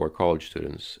away with 4 college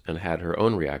students and had her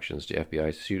own reactions to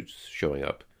FBI suits showing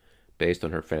up, based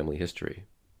on her family history.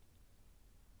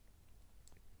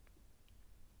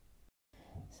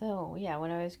 So, yeah,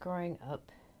 when I was growing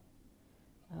up,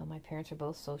 my parents were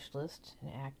both socialist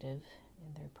and active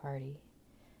in their party.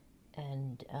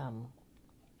 And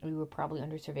we were probably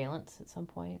under surveillance at some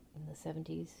point in the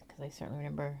 70s, because I certainly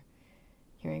remember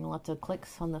hearing lots of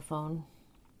clicks on the phone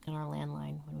on our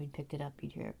landline. When we picked it up,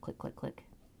 you'd hear a click, click, click.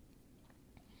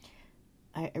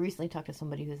 I recently talked to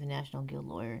somebody who's a National Guild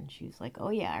lawyer, and she was like,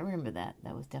 oh yeah, I remember that.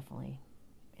 That was definitely,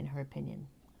 in her opinion,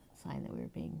 a sign that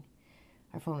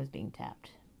our phone was being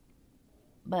tapped.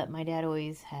 But my dad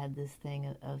always had this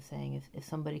thing of saying, if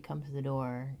somebody comes to the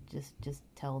door, just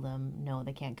tell them, no,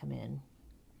 they can't come in.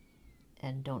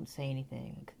 And don't say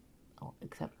anything,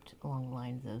 except along the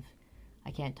lines of,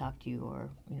 I can't talk to you, or,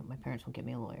 my parents won't get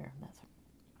me a lawyer.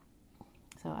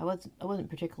 So I wasn't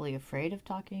particularly afraid of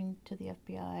talking to the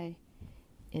FBI,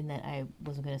 in that I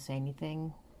wasn't going to say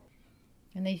anything.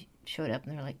 And they showed up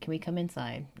and they're like, can we come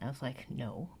inside? I was like,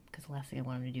 no, because the last thing I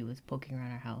wanted to do was poking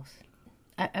around our house.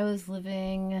 I was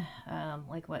living,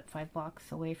 5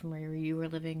 blocks away from where you were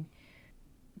living.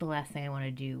 The last thing I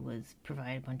wanted to do was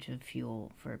provide a bunch of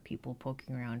fuel for people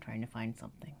poking around trying to find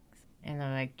something. And they're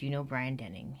like, do you know Brian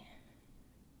Denning?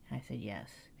 And I said, yes.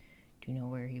 Do you know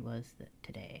where he was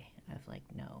today? I was like,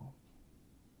 no.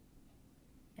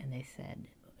 And they said,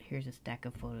 here's a stack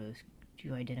of photos. Do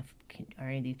you identify, are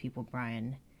any of these people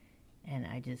Brian? And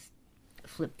I just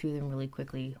flipped through them really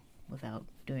quickly without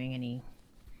doing any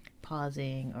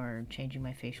pausing or changing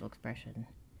my facial expression.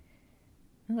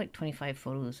 There were 25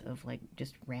 photos of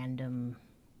just random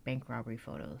bank robbery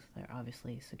photos. They're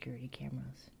obviously security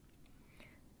cameras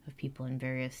of people in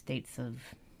various states of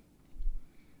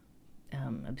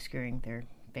obscuring their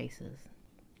faces.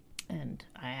 And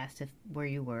I asked where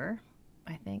you were,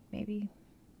 I think, maybe.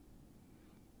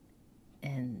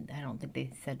 And I don't think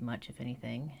they said much, if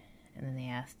anything. And then they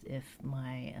asked if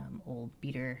my old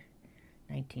beater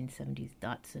 1970s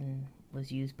Datsun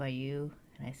was used by you.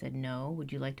 And I said, no.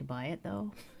 Would you like to buy it,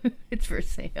 though? It's for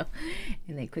sale.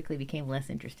 And they quickly became less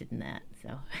interested in that.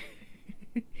 So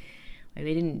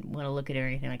they didn't want to look at it or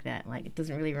anything like that. I'm like, it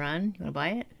doesn't really run. You want to buy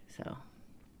it? So,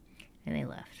 and they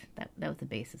left. That was the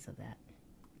basis of that.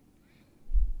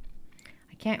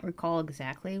 I can't recall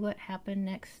exactly what happened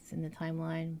next in the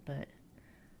timeline, but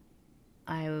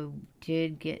I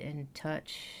did get in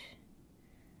touch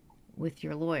with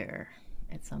your lawyer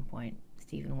at some point,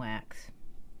 Stephen Wax.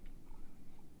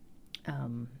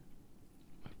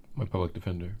 My public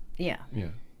defender. Yeah. Yeah.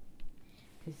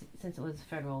 Because since it was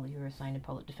federal, you were assigned a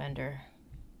public defender.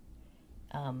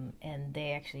 And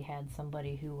they actually had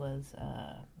somebody who was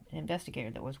an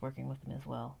investigator that was working with them as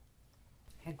well.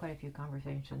 Had quite a few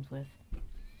conversations with.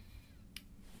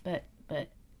 But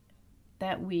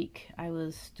that week, I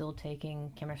was still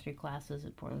taking chemistry classes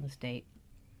at Portland State.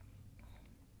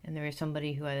 And there was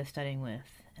somebody who I was studying with.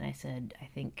 And I said, I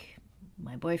think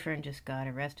my boyfriend just got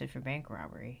arrested for bank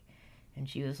robbery. And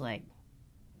she was like,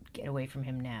 get away from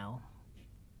him now.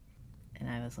 And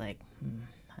I was like,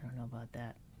 I don't know about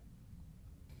that.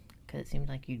 Because it seemed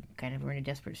like you kind of were in a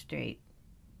desperate state,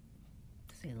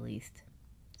 to say the least.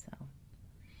 So.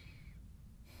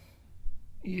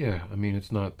 Yeah, I mean,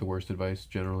 it's not the worst advice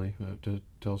generally to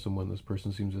tell someone this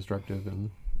person seems destructive, and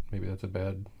maybe that's a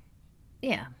bad.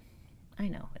 Yeah, I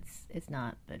know it's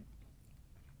not, but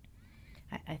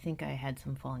I think I had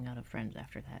some falling out of friends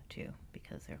after that too,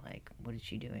 because they're like, "What is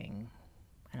she doing?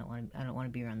 I don't want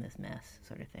to be around this mess,"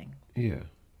 sort of thing. Yeah,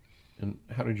 and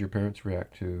how did your parents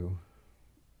react to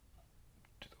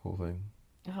the whole thing?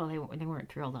 Oh, they weren't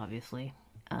thrilled, obviously.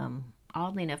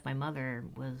 Oddly enough, my mother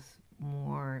was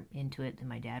more into it than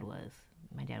my dad was.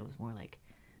 My dad was more like,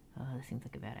 oh, this seems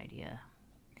like a bad idea.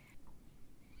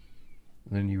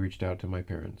 And then you reached out to my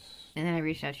parents. And then I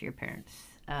reached out to your parents.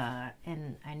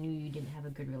 And I knew you didn't have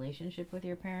a good relationship with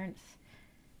your parents,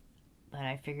 but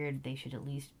I figured they should at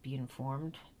least be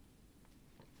informed.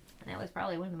 And that was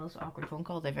probably one of the most awkward phone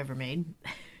calls I've ever made.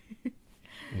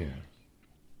 Yeah.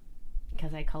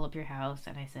 Because I called up your house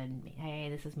and I said, hey,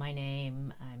 this is my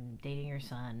name. I'm dating your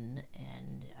son.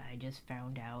 And I just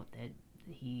found out that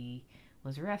he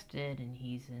was arrested and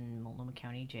he's in Multnomah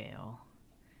County Jail.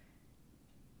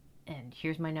 And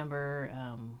here's my number.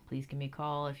 Please give me a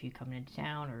call if you come into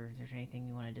town or if there's anything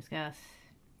you want to discuss.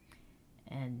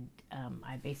 And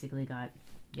I basically got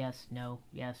yes, no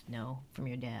from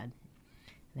your dad.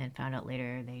 And then found out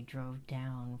later they drove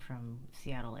down from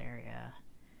Seattle area,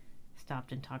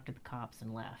 stopped and talked to the cops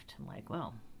and left. I'm like,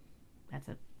 well,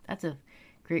 that's a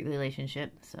great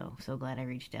relationship. So glad I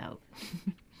reached out.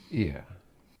 Yeah.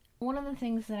 One of the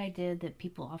things that I did that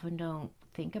people often don't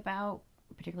think about,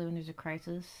 particularly when there's a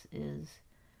crisis, is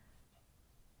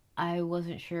I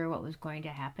wasn't sure what was going to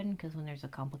happen, because when there's a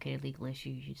complicated legal issue,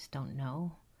 you just don't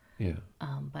know. Yeah.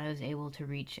 But I was able to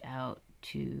reach out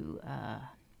to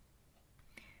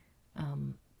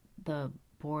the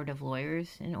board of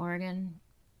lawyers in Oregon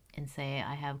and say,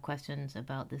 I have questions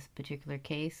about this particular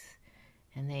case.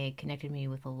 And they connected me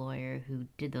with a lawyer who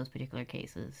did those particular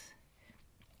cases.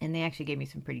 And they actually gave me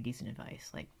some pretty decent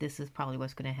advice. Like, this is probably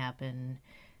what's going to happen.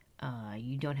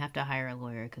 You don't have to hire a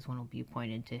lawyer because one will be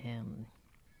appointed to him.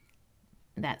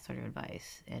 That sort of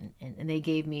advice. And they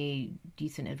gave me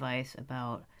decent advice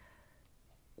about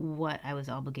what I was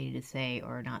obligated to say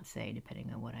or not say,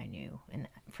 depending on what I knew. And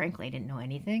frankly, I didn't know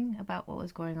anything about what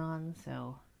was going on,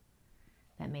 so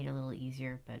that made it a little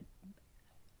easier. But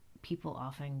people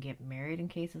often get married in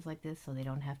cases like this, so they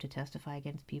don't have to testify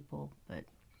against people, but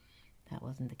that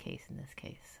wasn't the case in this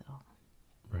case. So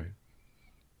Right.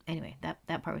 anyway,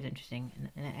 that part was interesting,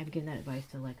 and I've given that advice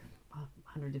to like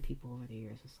hundreds of people over the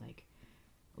years. It's like,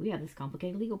 we have this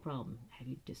complicated legal problem. Have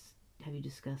you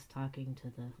discussed talking to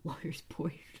the lawyer's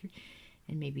board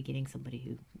and maybe getting somebody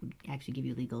who would actually give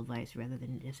you legal advice rather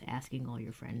than just asking all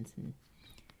your friends and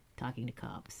talking to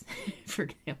cops, for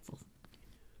example.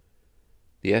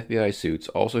 The FBI suits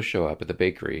also show up at the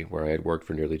bakery where I had worked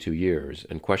for nearly 2 years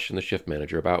and question the shift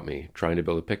manager about me, trying to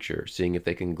build a picture, seeing if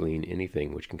they can glean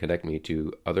anything which can connect me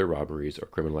to other robberies or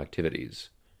criminal activities.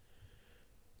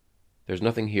 There's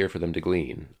nothing here for them to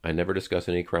glean. I never discuss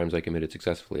any crimes I committed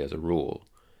successfully as a rule,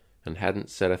 and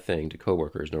hadn't said a thing to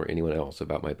coworkers nor anyone else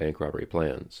about my bank robbery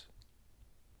plans.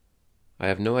 I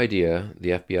have no idea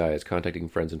the FBI is contacting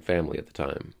friends and family at the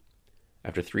time.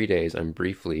 After 3 days, I'm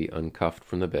briefly uncuffed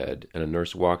from the bed, and a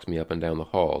nurse walks me up and down the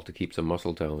hall to keep some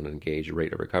muscle tone and gauge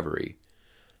rate of recovery,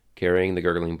 carrying the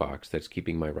gurgling box that's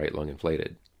keeping my right lung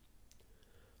inflated.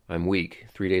 I'm weak,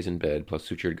 3 days in bed, plus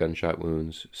sutured gunshot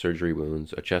wounds, surgery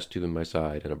wounds, a chest tube in my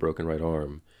side, and a broken right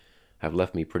arm, have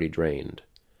left me pretty drained.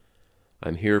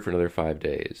 I'm here for another 5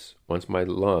 days. Once my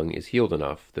lung is healed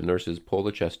enough, the nurses pull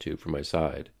the chest tube from my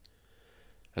side.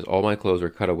 As all my clothes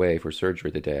were cut away for surgery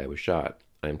the day I was shot,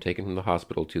 I am taken from the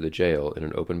hospital to the jail in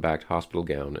an open-backed hospital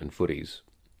gown and footies.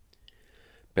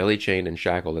 Belly chained and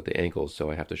shackled at the ankles so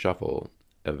I have to shuffle,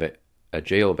 a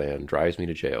jail van drives me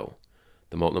to jail,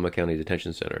 the Multnomah County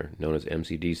Detention Center, known as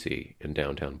MCDC, in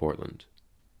downtown Portland.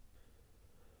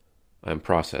 I am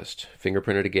processed,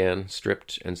 fingerprinted again,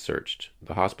 stripped, and searched.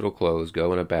 The hospital clothes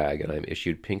go in a bag, and I am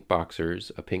issued pink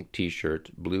boxers, a pink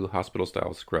t-shirt, blue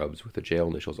hospital-style scrubs with the jail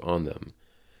initials on them,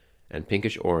 and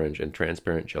pinkish-orange and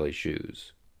transparent jelly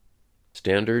shoes.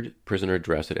 Standard prisoner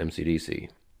dress at MCDC.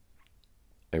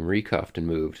 I'm recuffed and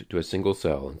moved to a single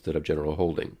cell instead of general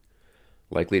holding,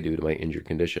 likely due to my injured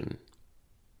condition.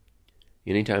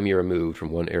 Anytime you are moved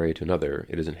from one area to another,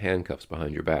 it is in handcuffs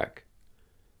behind your back.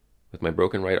 With my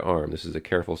broken right arm, this is a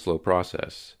careful, slow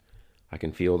process. I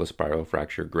can feel the spiral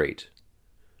fracture grate.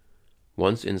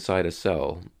 Once inside a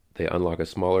cell, they unlock a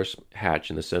smaller hatch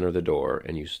in the center of the door,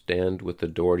 and you stand with the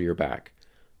door to your back,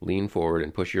 lean forward,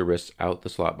 and push your wrists out the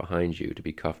slot behind you to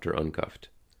be cuffed or uncuffed.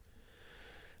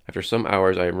 After some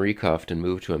hours, I am recuffed and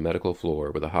moved to a medical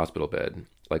floor with a hospital bed.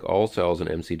 Like all cells in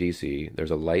MCDC,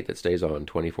 there's a light that stays on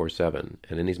 24/7,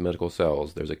 and in these medical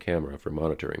cells, there's a camera for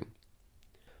monitoring.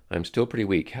 I'm still pretty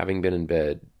weak, having been in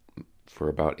bed for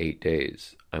about 8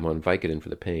 days. I'm on Vicodin for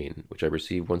the pain, which I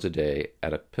receive once a day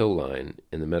at a pill line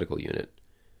in the medical unit,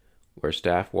 where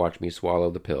staff watch me swallow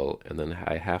the pill, and then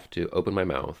I have to open my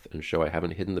mouth and show I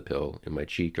haven't hidden the pill in my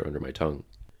cheek or under my tongue.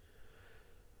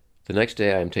 The next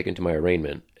day I am taken to my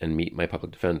arraignment and meet my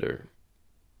public defender.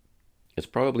 It's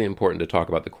probably important to talk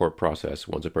about the court process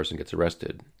once a person gets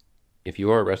arrested. If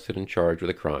you are arrested and charged with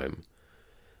a crime,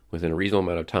 within a reasonable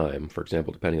amount of time, for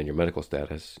example depending on your medical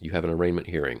status, you have an arraignment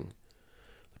hearing.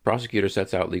 The prosecutor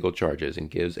sets out legal charges and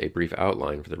gives a brief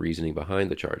outline for the reasoning behind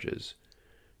the charges.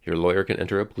 Your lawyer can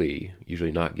enter a plea,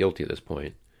 usually not guilty at this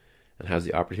point, and has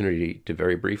the opportunity to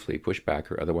very briefly push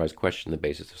back or otherwise question the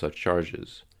basis of such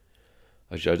charges.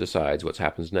 A judge decides what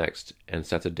happens next and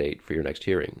sets a date for your next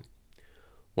hearing.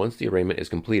 Once the arraignment is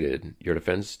completed, your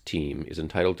defense team is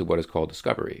entitled to what is called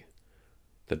discovery,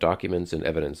 the documents and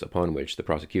evidence upon which the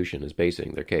prosecution is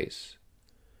basing their case.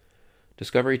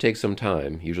 Discovery takes some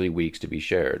time, usually weeks, to be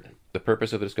shared. The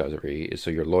purpose of the discovery is so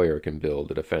your lawyer can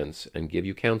build a defense and give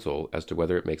you counsel as to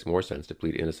whether it makes more sense to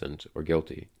plead innocent or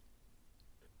guilty.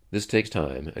 This takes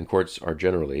time, and courts are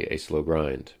generally a slow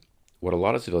grind. What a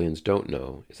lot of civilians don't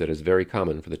know is that it is very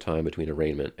common for the time between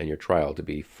arraignment and your trial to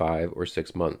be 5 or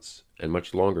 6 months, and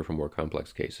much longer for more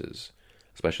complex cases,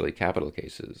 especially capital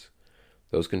cases.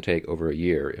 Those can take over a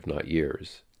year, if not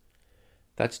years.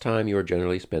 That's time you are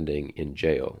generally spending in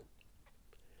jail.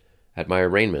 At my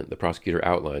arraignment, the prosecutor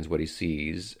outlines what he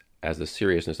sees as the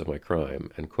seriousness of my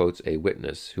crime and quotes a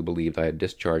witness who believed I had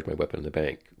discharged my weapon in the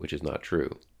bank, which is not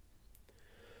true.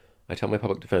 I tell my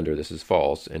public defender this is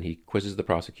false, and he quizzes the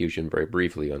prosecution very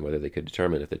briefly on whether they could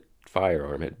determine if the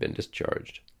firearm had been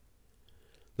discharged.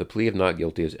 The plea of not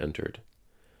guilty is entered.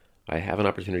 I have an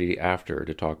opportunity after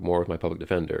to talk more with my public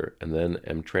defender, and then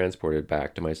am transported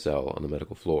back to my cell on the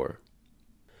medical floor.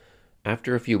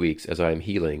 After a few weeks, as I am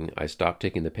healing, I stop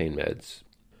taking the pain meds.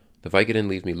 The Vicodin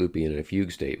leaves me loopy and in a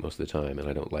fugue state most of the time, and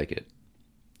I don't like it.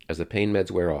 As the pain meds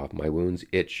wear off, my wounds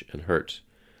itch and hurt.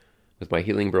 With my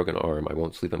healing broken arm, I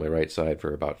won't sleep on my right side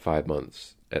for about 5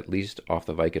 months. At least off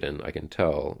the Vicodin, I can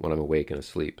tell when I'm awake and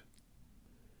asleep.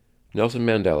 Nelson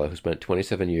Mandela, who spent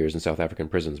 27 years in South African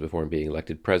prisons before being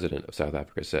elected president of South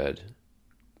Africa, said,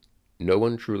 "No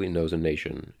one truly knows a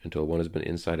nation until one has been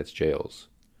inside its jails.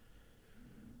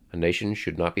 A nation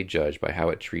should not be judged by how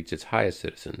it treats its highest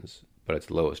citizens, but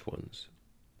its lowest ones."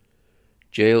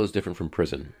 Jail is different from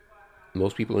prison.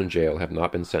 Most people in jail have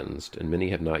not been sentenced, and many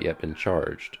have not yet been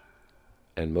charged,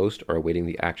 and most are awaiting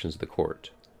the actions of the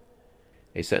court.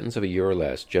 A sentence of a year or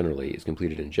less, generally, is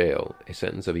completed in jail. A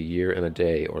sentence of a year and a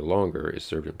day or longer is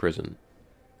served in prison.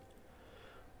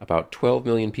 About 12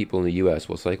 million people in the U.S.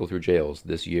 will cycle through jails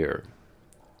this year.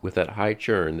 With that high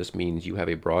churn, this means you have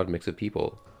a broad mix of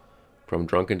people, from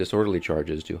drunk and disorderly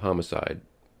charges to homicide,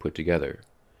 put together.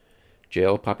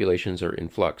 Jail populations are in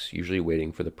flux, usually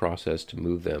waiting for the process to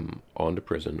move them on to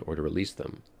prison or to release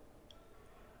them.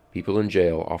 People in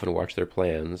jail often watch their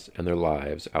plans and their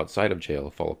lives outside of jail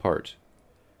fall apart.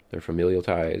 Their familial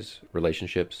ties,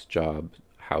 relationships, jobs,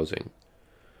 housing,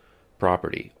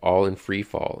 property, all in free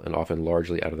fall and often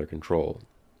largely out of their control.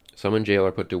 Some in jail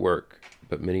are put to work,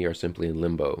 but many are simply in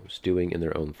limbo, stewing in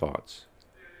their own thoughts.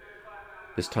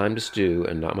 This time to stew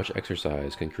and not much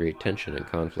exercise can create tension and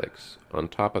conflicts. On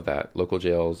top of that, local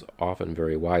jails often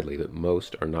vary widely, but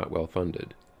most are not well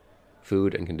funded.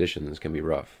 Food and conditions can be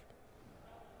rough.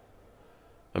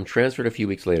 I'm transferred a few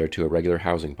weeks later to a regular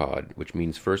housing pod, which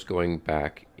means first going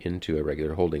back into a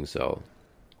regular holding cell.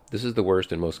 This is the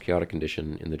worst and most chaotic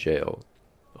condition in the jail.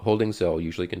 A holding cell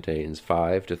usually contains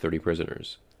 5 to 30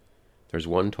 prisoners. There's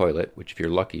one toilet, which if you're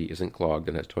lucky isn't clogged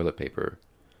and has toilet paper.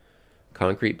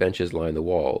 Concrete benches line the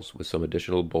walls, with some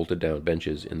additional bolted-down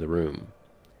benches in the room.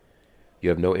 You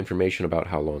have no information about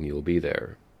how long you will be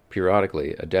there.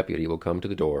 Periodically, a deputy will come to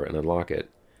the door and unlock it,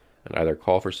 and either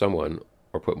call for someone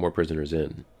or put more prisoners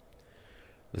in.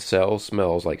 The cell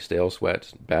smells like stale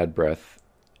sweat, bad breath,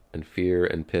 and fear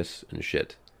and piss and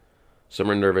shit.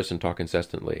 Some are nervous and talk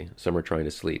incessantly. Some are trying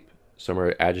to sleep. Some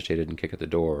are agitated and kick at the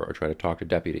door or try to talk to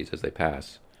deputies as they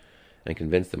pass and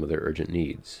convince them of their urgent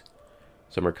needs.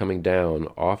 Some are coming down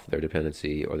off their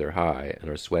dependency or their high and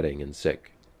are sweating and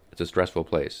sick. It's a stressful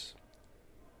place.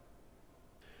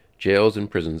 Jails and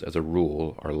prisons, as a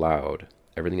rule, are loud.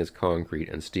 Everything is concrete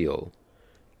and steel.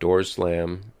 Doors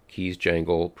slam, keys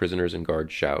jangle, prisoners and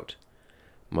guards shout.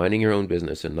 Minding your own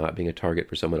business and not being a target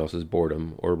for someone else's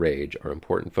boredom or rage are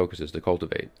important focuses to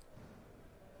cultivate.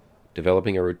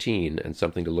 Developing a routine and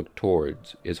something to look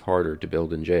towards is harder to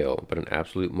build in jail, but an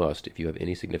absolute must if you have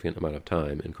any significant amount of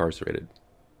time incarcerated.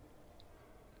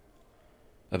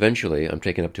 Eventually, I'm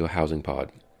taken up to a housing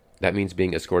pod. That means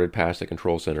being escorted past a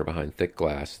control center behind thick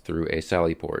glass through a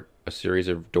sally port, a series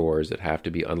of doors that have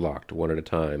to be unlocked one at a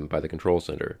time by the control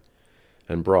center,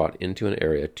 and brought into an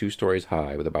area 2 stories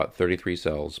high with about 33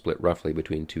 cells split roughly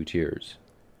between 2 tiers.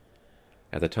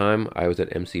 At the time I was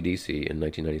at MCDC in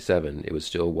 1997, it was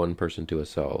still 1 person to a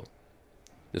cell.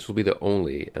 This will be the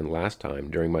only and last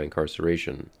time during my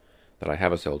incarceration that I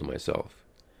have a cell to myself.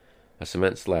 A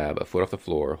cement slab a foot off the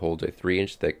floor holds a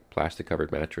 3-inch thick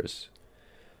plastic-covered mattress.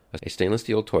 A stainless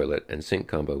steel toilet and sink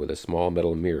combo with a small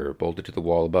metal mirror bolted to the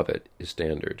wall above it is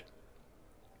standard.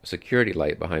 A security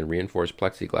light behind reinforced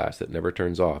plexiglass that never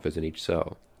turns off is in each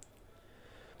cell.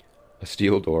 A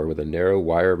steel door with a narrow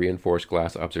wire-reinforced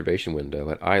glass observation window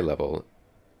at eye level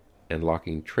and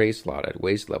locking tray slot at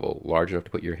waist level large enough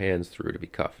to put your hands through to be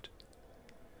cuffed.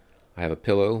 I have a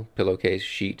pillow, pillowcase,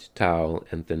 sheet, towel,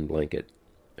 and thin blanket.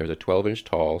 There's a 12-inch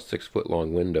tall,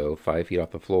 6-foot-long window 5 feet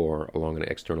off the floor along an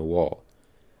external wall,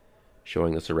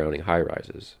 showing the surrounding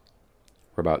high-rises.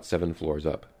 We're about 7 floors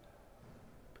up.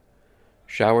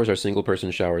 Showers are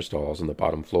single-person shower stalls on the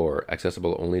bottom floor,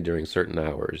 accessible only during certain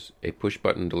hours. A push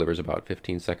button delivers about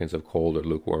 15 seconds of cold or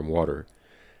lukewarm water,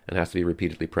 and has to be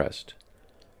repeatedly pressed.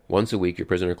 Once a week, your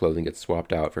prisoner clothing gets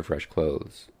swapped out for fresh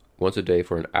clothes. Once a day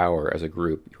for an hour as a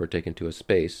group, you are taken to a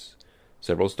space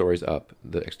several stories up.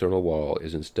 The external wall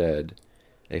is instead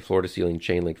a floor-to-ceiling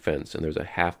chain-link fence, and there's a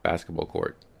half basketball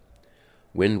court.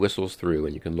 Wind whistles through,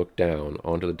 and you can look down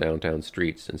onto the downtown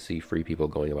streets and see free people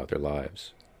going about their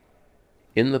lives.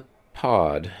 In the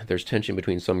pod, there's tension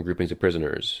between some groupings of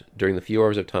prisoners. During the few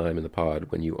hours of time in the pod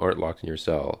when you aren't locked in your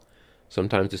cell,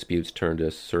 sometimes disputes turn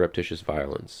to surreptitious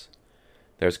violence.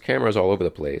 There's cameras all over the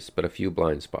place, but a few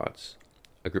blind spots.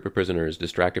 A group of prisoners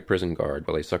distract a prison guard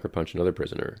while they sucker punch another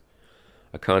prisoner.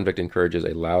 A convict encourages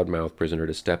a loud-mouthed prisoner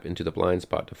to step into the blind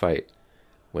spot to fight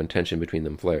when tension between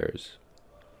them flares.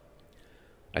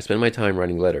 I spend my time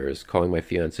writing letters, calling my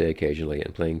fiancée occasionally,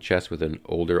 and playing chess with an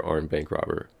older armed bank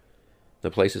robber.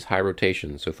 The place is high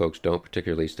rotation, so folks don't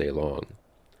particularly stay long.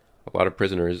 A lot of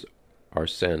prisoners are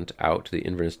sent out to the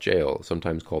Inverness jail,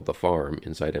 sometimes called the Farm,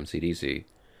 inside MCDC.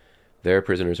 There,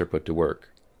 prisoners are put to work.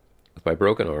 With my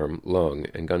broken arm, lung,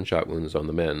 and gunshot wounds on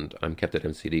the mend, I'm kept at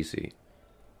MCDC.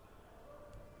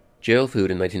 Jail food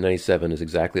in 1997 is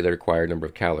exactly the required number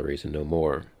of calories and no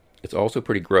more. It's also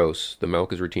pretty gross. The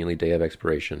milk is routinely day of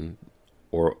expiration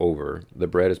or over. The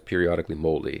bread is periodically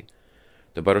moldy.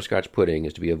 The butterscotch pudding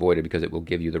is to be avoided because it will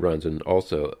give you the runs, and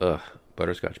also,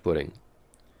 butterscotch pudding.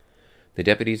 The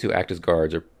deputies who act as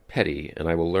guards are petty, and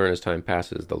I will learn as time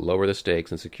passes, the lower the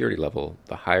stakes and security level,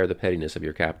 the higher the pettiness of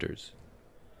your captors.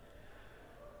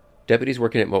 Deputies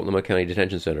working at Multnomah County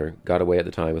Detention Center got away at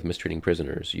the time with mistreating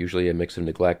prisoners, usually a mix of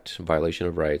neglect, violation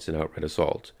of rights, and outright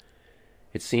assault.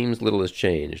 It seems little has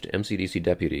changed. MCDC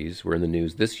deputies were in the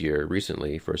news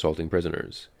recently, for assaulting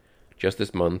prisoners. Just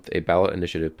this month, a ballot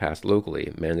initiative passed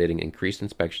locally, mandating increased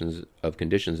inspections of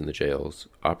conditions in the jails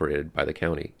operated by the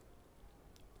county.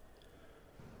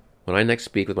 When I next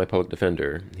speak with my public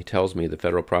defender, he tells me the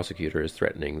federal prosecutor is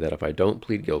threatening that if I don't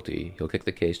plead guilty, he'll kick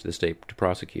the case to the state to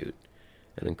prosecute,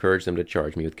 and encourage them to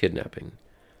charge me with kidnapping,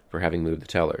 for having moved the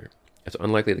teller. It's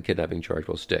unlikely the kidnapping charge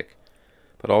will stick.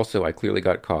 But also, I clearly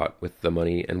got caught with the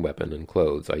money and weapon and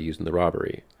clothes I used in the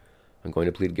robbery. I'm going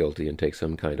to plead guilty and take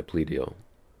some kind of plea deal.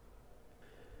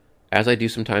 As I do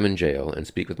some time in jail and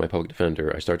speak with my public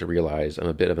defender, I start to realize I'm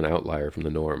a bit of an outlier from the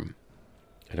norm.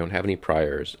 I don't have any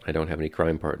priors. I don't have any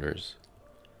crime partners.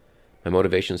 My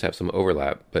motivations have some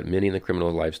overlap, but many in the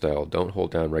criminal lifestyle don't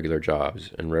hold down regular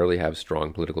jobs and rarely have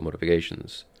strong political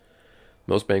motivations.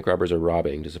 Most bank robbers are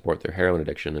robbing to support their heroin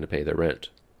addiction and to pay their rent.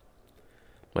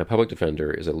 My public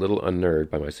defender is a little unnerved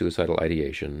by my suicidal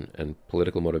ideation and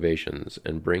political motivations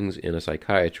and brings in a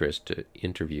psychiatrist to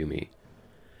interview me.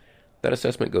 That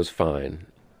assessment goes fine,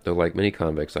 though like many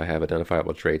convicts I have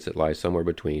identifiable traits that lie somewhere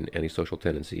between antisocial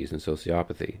tendencies and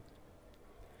sociopathy.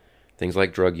 Things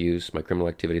like drug use, my criminal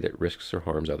activity that risks or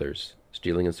harms others,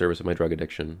 stealing in service of my drug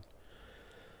addiction,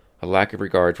 a lack of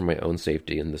regard for my own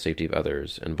safety and the safety of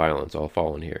others, and violence all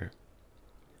fall in here.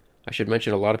 I should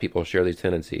mention a lot of people share these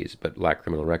tendencies, but lack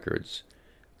criminal records.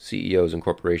 CEOs and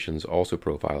corporations also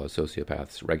profile as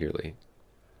sociopaths regularly.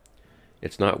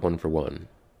 It's not one for one.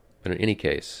 But in any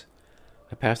case,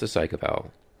 I passed the psych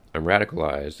eval. I'm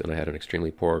radicalized, and I had an extremely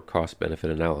poor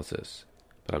cost-benefit analysis,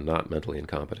 but I'm not mentally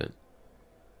incompetent.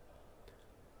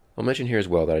 I'll mention here as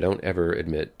well that I don't ever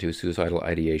admit to suicidal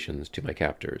ideations to my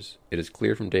captors. It is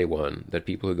clear from day one that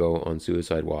people who go on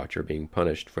suicide watch are being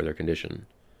punished for their condition.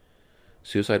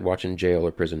 Suicide watch in jail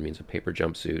or prison means a paper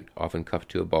jumpsuit, often cuffed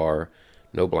to a bar,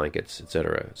 no blankets,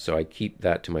 etc., so I keep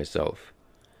that to myself.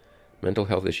 Mental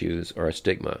health issues are a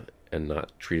stigma and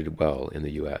not treated well in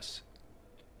the U.S.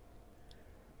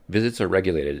 Visits are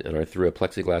regulated and are through a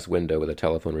plexiglass window with a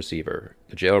telephone receiver.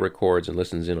 The jail records and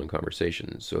listens in on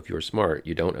conversations, so if you are smart,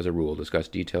 you don't, as a rule, discuss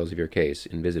details of your case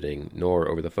in visiting, nor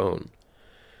over the phone.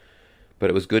 But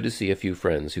it was good to see a few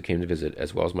friends who came to visit,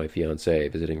 as well as my fiancée,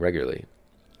 visiting regularly.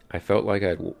 I felt like I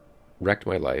had wrecked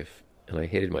my life, and I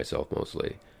hated myself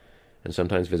mostly, and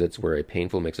sometimes visits were a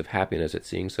painful mix of happiness at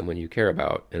seeing someone you care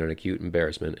about and an acute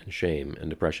embarrassment and shame and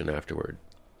depression afterward.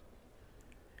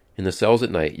 In the cells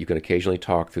at night, you can occasionally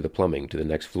talk through the plumbing to the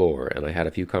next floor, and I had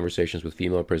a few conversations with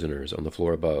female prisoners on the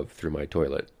floor above through my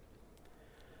toilet.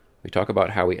 We talk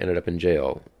about how we ended up in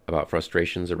jail, about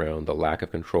frustrations around the lack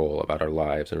of control about our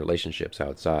lives and relationships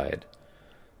outside,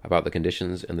 about the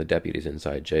conditions and the deputies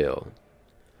inside jail.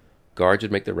 Guards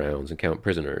would make the rounds and count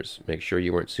prisoners, make sure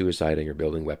you weren't suiciding or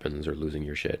building weapons or losing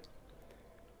your shit.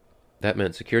 That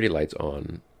meant security lights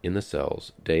on in the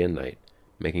cells, day and night,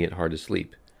 making it hard to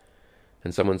sleep,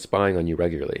 and someone spying on you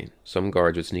regularly. Some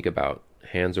guards would sneak about,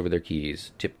 hands over their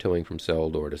keys, tiptoeing from cell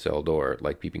door to cell door,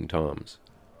 like peeping Toms.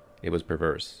 It was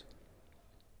perverse.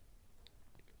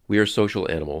 We are social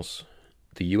animals.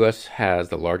 The U.S. has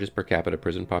the largest per capita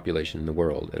prison population in the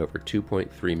world, at over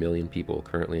 2.3 million people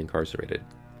currently incarcerated.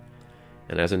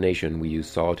 And as a nation, we use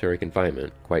solitary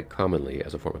confinement quite commonly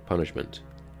as a form of punishment.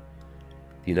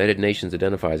 The United Nations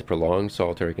identifies prolonged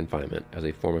solitary confinement as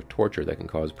a form of torture that can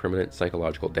cause permanent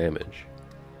psychological damage.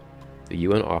 The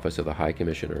UN Office of the High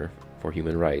Commissioner for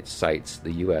Human Rights cites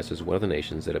the U.S. as one of the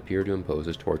nations that appear to impose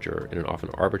this torture in an often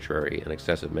arbitrary and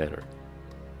excessive manner.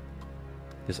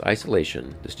 This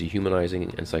isolation, this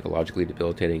dehumanizing and psychologically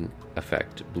debilitating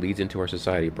effect bleeds into our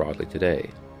society broadly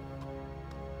today.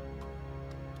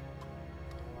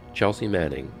 Chelsea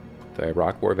Manning, the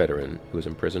Iraq War veteran who was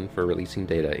imprisoned for releasing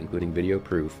data including video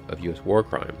proof of U.S. war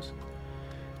crimes,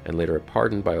 and later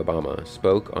pardoned by Obama,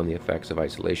 spoke on the effects of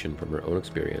isolation from her own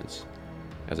experience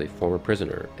as a former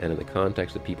prisoner and in the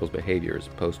context of people's behaviors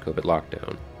post-COVID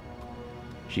lockdown.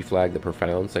 She flagged the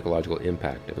profound psychological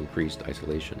impact of increased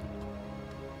isolation.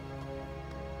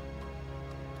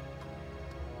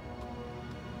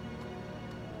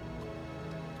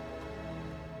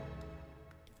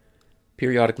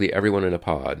 Periodically, everyone in a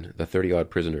pod, the 30-odd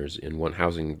prisoners in one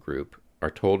housing group, are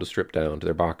told to strip down to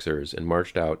their boxers and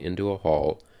marched out into a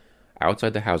hall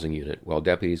outside the housing unit while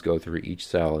deputies go through each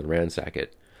cell and ransack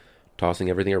it, tossing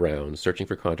everything around, searching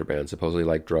for contraband supposedly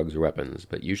like drugs or weapons,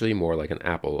 but usually more like an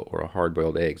apple or a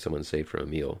hard-boiled egg someone saved from a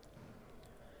meal.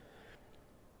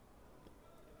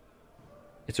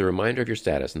 It's a reminder of your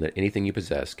status and that anything you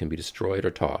possess can be destroyed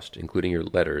or tossed, including your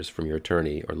letters from your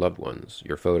attorney or loved ones,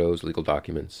 your photos, legal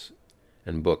documents,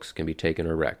 and books can be taken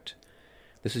or wrecked.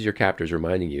 This is your captors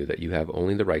reminding you that you have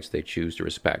only the rights they choose to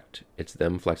respect. It's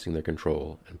them flexing their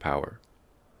control and power.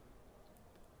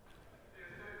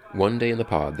 One day in the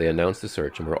pod, they announced the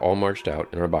search and we're all marched out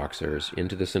in our boxers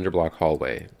into the cinder block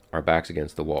hallway, our backs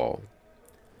against the wall.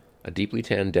 A deeply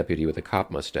tanned deputy with a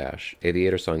cop mustache,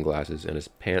 aviator sunglasses, and his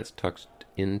pants tucked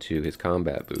into his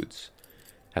combat boots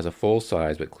has a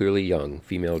full-size but clearly young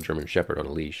female German Shepherd on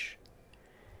a leash.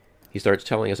 He starts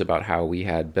telling us about how we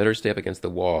had better stay up against the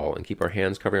wall and keep our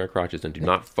hands covering our crotches and do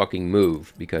not fucking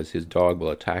move because his dog will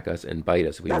attack us and bite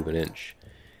us if we move an inch.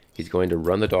 He's going to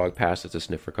run the dog past us to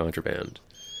sniff for contraband.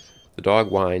 The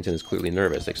dog whines and is clearly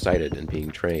nervous, excited, and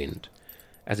being trained.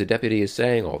 As the deputy is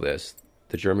saying all this,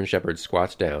 the German Shepherd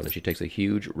squats down and she takes a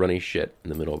huge runny shit in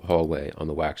the middle of the hallway on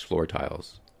the waxed floor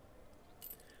tiles.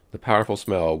 The powerful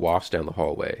smell wafts down the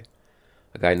hallway.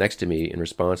 A guy next to me, in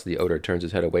response to the odor, turns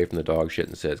his head away from the dog shit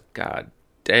and says, "God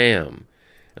damn,"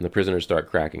 and the prisoners start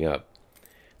cracking up.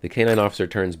 The canine officer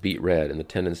turns beet red and the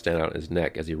tendons stand out in his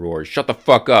neck as he roars, "Shut the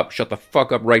fuck up! Shut the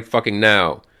fuck up right fucking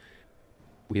now!"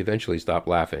 We eventually stop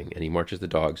laughing, and he marches the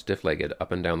dog stiff-legged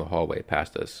up and down the hallway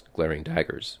past us, glaring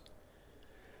daggers.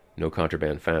 No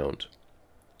contraband found.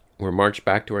 We're marched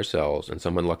back to our cells, and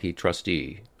some unlucky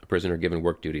trustee, a prisoner given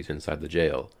work duties inside the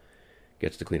jail,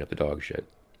 gets to clean up the dog shit.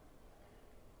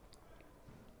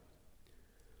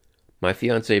 My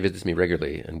fiancée visits me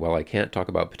regularly, and while I can't talk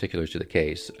about particulars to the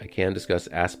case, I can discuss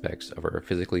aspects of our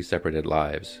physically separated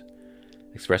lives,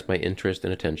 express my interest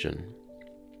and attention.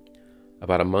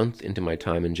 About a month into my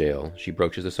time in jail, she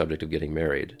broaches the subject of getting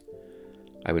married.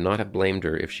 I would not have blamed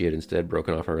her if she had instead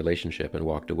broken off our relationship and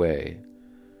walked away,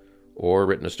 or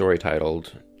written a story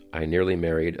titled, "I Nearly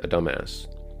Married a Dumbass."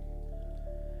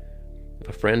 If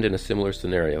a friend in a similar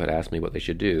scenario had asked me what they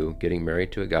should do, getting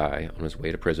married to a guy on his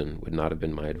way to prison would not have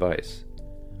been my advice.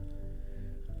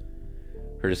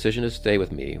 Her decision to stay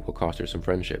with me will cost her some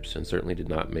friendships and certainly did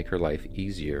not make her life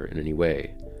easier in any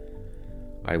way.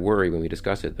 I worry when we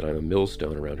discuss it that I'm a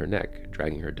millstone around her neck,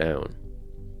 dragging her down.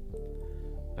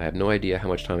 I have no idea how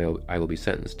much time I will be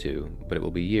sentenced to, but it will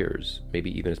be years,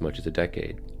 maybe even as much as a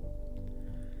decade.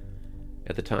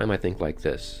 At the time I think like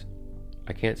this: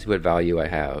 I can't see what value I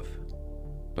have,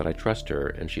 but I trust her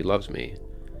and she loves me,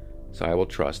 so I will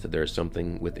trust that there is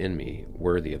something within me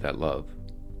worthy of that love.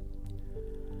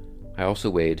 I also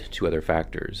weighed two other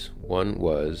factors. One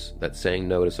was that saying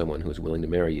no to someone who is willing to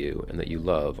marry you and that you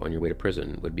love on your way to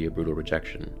prison would be a brutal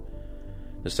rejection.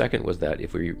 The second was that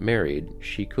if we married,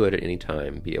 she could at any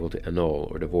time be able to annul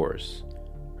or divorce.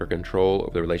 Her control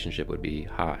over the relationship would be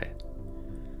high.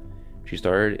 She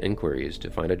started inquiries to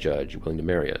find a judge willing to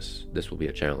marry us. This will be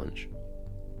a challenge.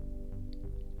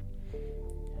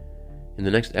 In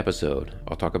the next episode,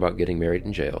 I'll talk about getting married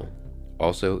in jail.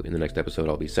 Also, in the next episode,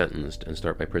 I'll be sentenced and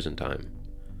start my prison time.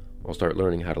 I'll start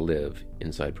learning how to live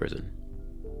inside prison.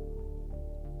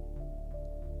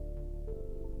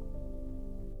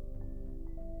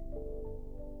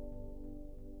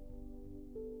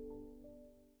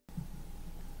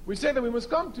 We say that we must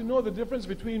come to know the difference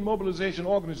between mobilization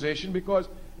and organization because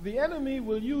the enemy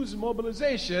will use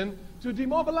mobilization to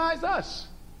demobilize us.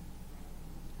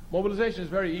 Mobilization is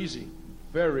very easy.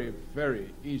 Very, very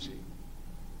easy.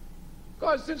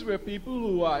 Because since we're people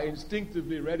who are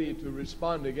instinctively ready to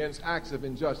respond against acts of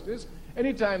injustice,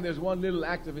 anytime there's one little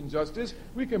act of injustice,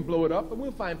 we can blow it up and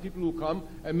we'll find people who come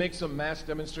and make some mass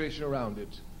demonstration around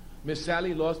it. Miss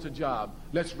Sally lost her job.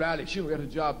 Let's rally. She'll get her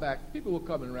job back. People will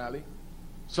come and rally.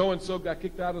 So-and-so got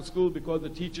kicked out of school because the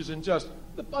teacher's unjust.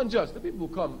 The people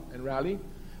will come and rally.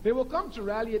 They will come to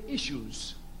rally at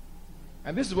issues.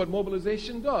 And this is what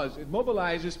mobilization does. It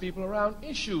mobilizes people around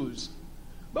issues.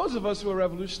 Those of us who are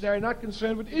revolutionary are not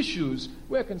concerned with issues.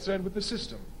 We're concerned with the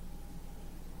system.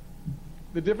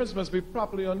 The difference must be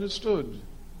properly understood.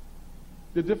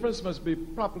 The difference must be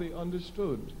properly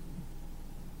understood.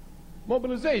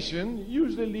 Mobilization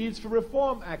usually leads to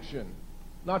reform action,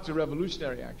 not to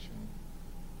revolutionary action.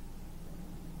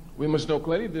 We must know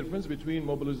clearly the difference between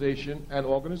mobilization and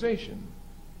organization.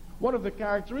 One of the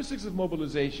characteristics of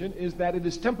mobilization is that it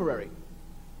is temporary.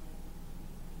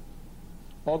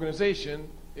 Organization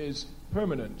is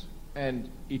permanent and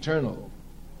eternal.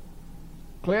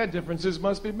 Clear differences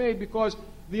must be made because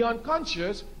the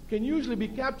unconscious can usually be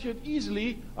captured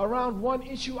easily around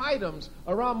one-issue items,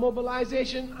 around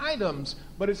mobilization items,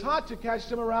 but it's hard to catch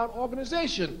them around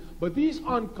organization. But these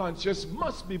unconscious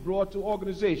must be brought to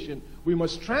organization. We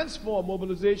must transform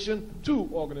mobilization to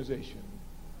organization.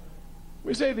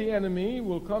 We say the enemy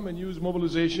will come and use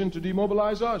mobilization to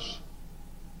demobilize us.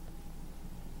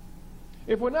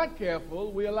 If we're not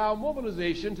careful, we allow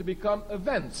mobilization to become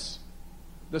events.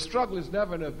 The struggle is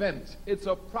never an event. It's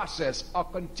a process, a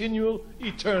continual,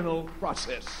 eternal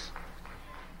process.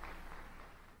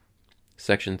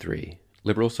 Section 3.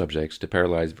 Liberal Subjects to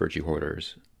Paralyzed Virtue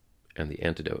Hoarders and the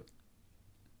Antidote.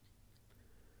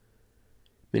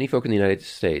 Many folk in the United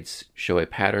States show a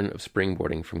pattern of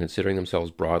springboarding from considering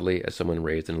themselves broadly as someone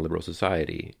raised in a liberal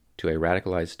society to a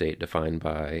radicalized state defined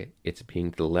by its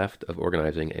being to the left of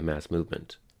organizing a mass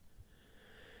movement.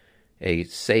 A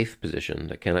safe position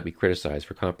that cannot be criticized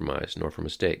for compromise nor for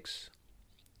mistakes.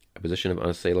 A position of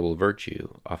unassailable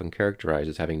virtue, often characterized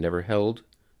as having never held,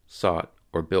 sought,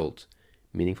 or built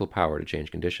meaningful power to change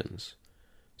conditions,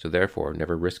 so therefore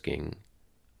never risking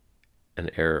an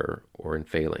error or in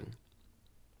failing.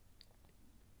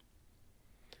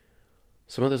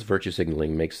 Some of this virtue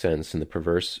signaling makes sense in the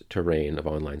perverse terrain of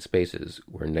online spaces,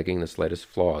 where negging the slightest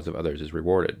flaws of others is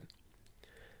rewarded.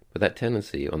 But that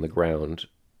tendency on the ground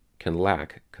can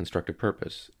lack constructive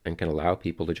purpose and can allow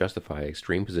people to justify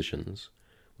extreme positions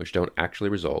which don't actually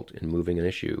result in moving an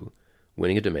issue,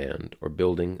 winning a demand, or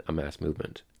building a mass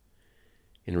movement.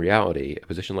 In reality, a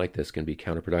position like this can be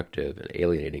counterproductive and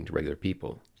alienating to regular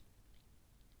people.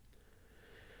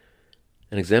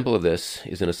 An example of this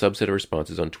is in a subset of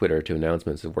responses on Twitter to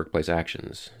announcements of workplace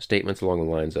actions, statements along the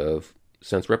lines of,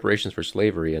 "Since reparations for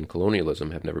slavery and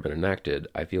colonialism have never been enacted,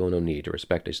 I feel no need to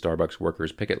respect a Starbucks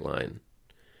workers' picket line.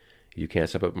 If you can't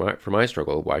step up for my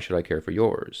struggle, why should I care for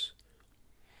yours?"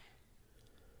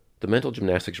 The mental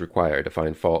gymnastics required to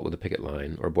find fault with the picket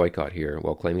line or boycott here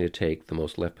while claiming to take the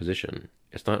most left position,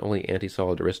 it's not only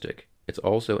anti-solidaristic, it's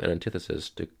also an antithesis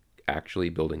to actually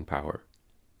building power.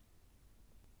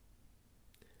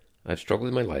 I've struggled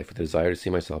in my life with the desire to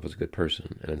see myself as a good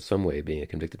person, and in some way being a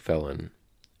convicted felon,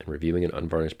 and reviewing an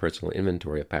unvarnished personal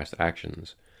inventory of past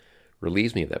actions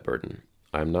relieves me of that burden.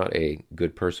 I am not a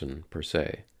good person per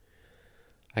se.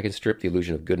 I can strip the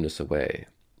illusion of goodness away,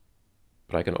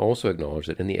 but I can also acknowledge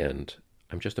that in the end,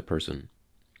 I'm just a person.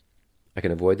 I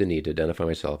can avoid the need to identify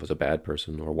myself as a bad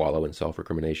person or wallow in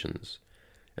self-recriminations,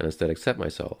 and instead accept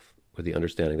myself with the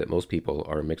understanding that most people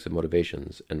are a mix of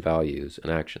motivations and values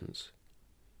and actions.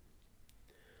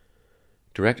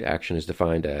 Direct action is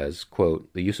defined as,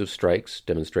 quote, the use of strikes,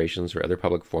 demonstrations, or other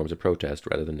public forms of protest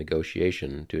rather than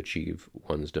negotiation to achieve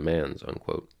one's demands,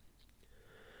 unquote.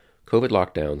 COVID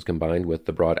lockdowns, combined with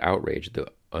the broad outrage at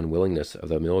the unwillingness of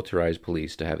the militarized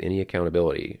police to have any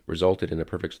accountability, resulted in a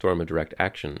perfect storm of direct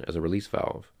action as a release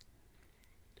valve.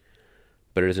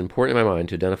 But it is important in my mind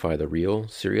to identify the real,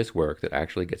 serious work that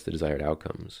actually gets the desired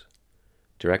outcomes.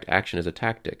 Direct action is a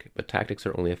tactic, but tactics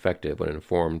are only effective when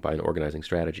informed by an organizing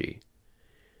strategy.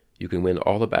 You can win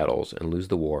all the battles and lose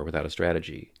the war without a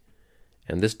strategy.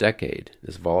 And this decade,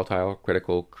 this volatile,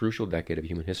 critical, crucial decade of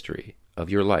human history,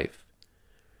 of your life,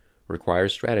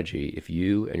 requires strategy if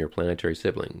you and your planetary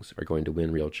siblings are going to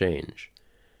win real change,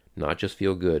 not just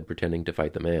feel good pretending to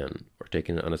fight the man or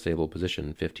taking an unassailable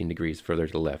position 15 degrees further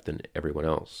to the left than everyone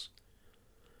else.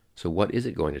 So what is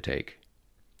it going to take?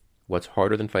 What's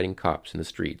harder than fighting cops in the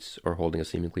streets or holding a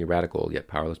seemingly radical yet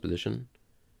powerless position?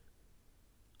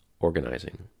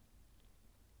 Organizing.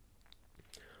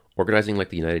 Organizing like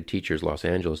the United Teachers Los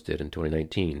Angeles did in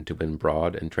 2019 to win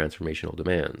broad and transformational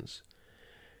demands.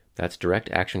 That's direct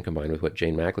action combined with what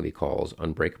Jane McAlevey calls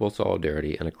unbreakable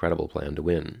solidarity and a credible plan to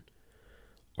win.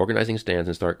 Organizing stands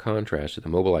in stark contrast to the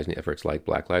mobilizing efforts like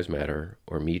Black Lives Matter,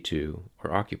 or Me Too,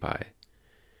 or Occupy.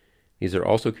 These are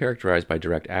also characterized by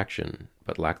direct action,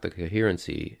 but lack the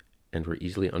coherency and were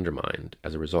easily undermined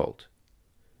as a result.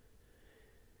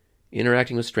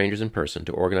 Interacting with strangers in person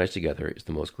to organize together is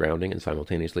the most grounding and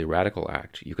simultaneously radical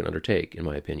act you can undertake, in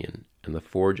my opinion, and the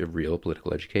forge of real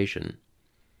political education.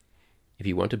 If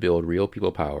you want to build real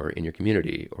people power in your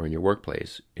community or in your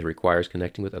workplace, it requires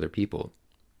connecting with other people.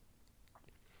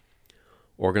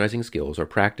 Organizing skills are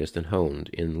practiced and honed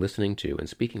in listening to and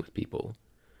speaking with people.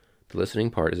 The listening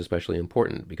part is especially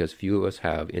important because few of us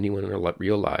have anyone in our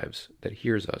real lives that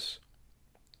hears us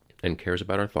and cares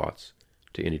about our thoughts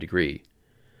to any degree.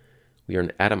 We are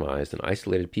an atomized and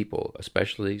isolated people,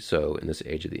 especially so in this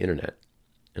age of the internet.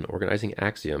 An organizing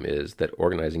axiom is that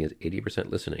organizing is 80%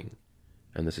 listening,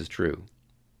 and this is true.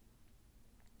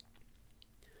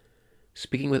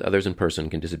 Speaking with others in person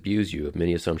can disabuse you of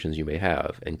many assumptions you may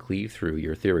have and cleave through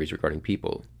your theories regarding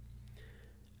people.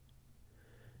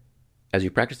 As you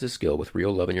practice this skill with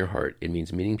real love in your heart, it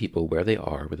means meeting people where they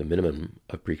are with a minimum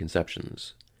of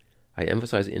preconceptions. I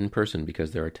emphasize in person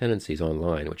because there are tendencies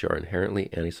online which are inherently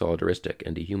anti-solidaristic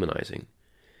and dehumanizing.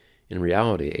 In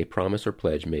reality, a promise or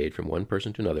pledge made from one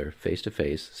person to another, face to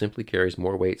face, simply carries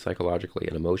more weight psychologically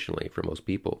and emotionally for most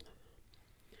people.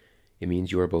 It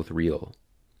means you are both real.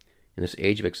 In this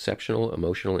age of exceptional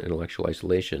emotional and intellectual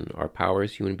isolation, our power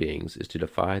as human beings is to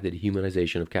defy the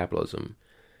dehumanization of capitalism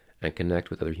and connect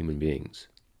with other human beings.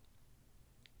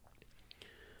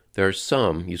 There are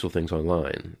some useful things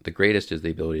online. The greatest is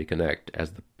the ability to connect,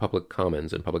 as the public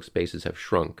commons and public spaces have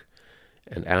shrunk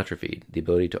and atrophied. The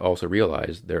ability to also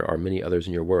realize there are many others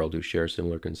in your world who share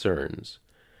similar concerns,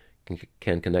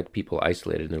 can connect people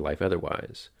isolated in their life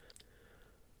otherwise.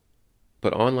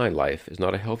 But online life is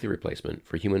not a healthy replacement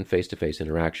for human face-to-face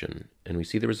interaction, and we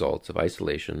see the results of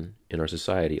isolation in our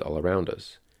society all around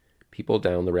us. People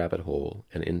down the rabbit hole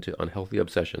and into unhealthy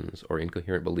obsessions or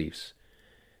incoherent beliefs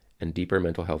and deeper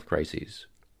mental health crises.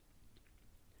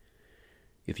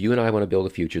 If you and I want to build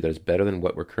a future that is better than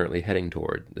what we're currently heading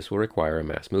toward, this will require a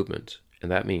mass movement,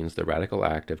 and that means the radical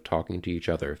act of talking to each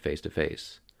other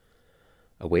face-to-face.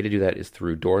 A way to do that is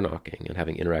through door knocking and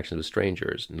having interactions with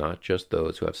strangers, not just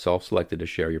those who have self-selected to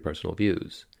share your personal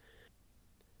views.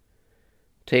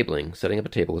 Tabling, setting up a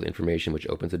table with information which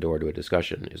opens the door to a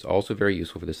discussion, is also very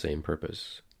useful for the same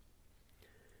purpose.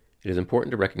 It is important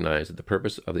to recognize that the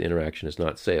purpose of the interaction is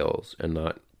not sales and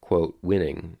not, quote,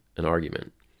 winning an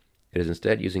argument. It is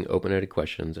instead using open-ended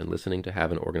questions and listening to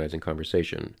have an organizing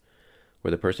conversation, where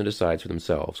the person decides for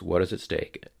themselves what is at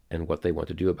stake and what they want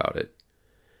to do about it.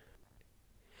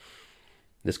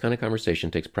 This kind of conversation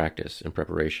takes practice and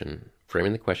preparation,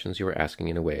 framing the questions you are asking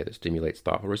in a way that stimulates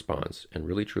thoughtful response and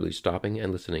really truly stopping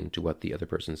and listening to what the other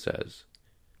person says.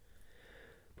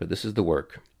 But this is the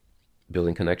work: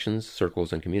 building connections,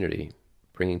 circles, and community,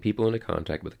 bringing people into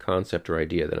contact with a concept or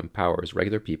idea that empowers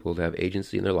regular people to have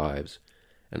agency in their lives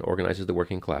and organizes the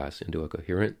working class into a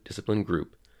coherent, disciplined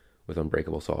group with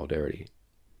unbreakable solidarity.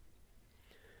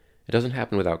 It doesn't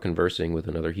happen without conversing with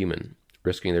another human,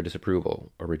 risking their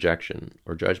disapproval or rejection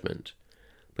or judgment,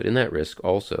 but in that risk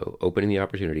also opening the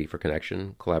opportunity for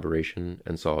connection, collaboration,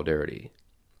 and solidarity.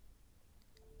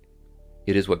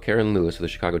 It is what Karen Lewis of the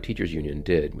Chicago Teachers Union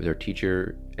did with her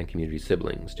teacher and community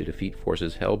siblings to defeat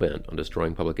forces hell-bent on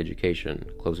destroying public education,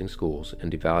 closing schools,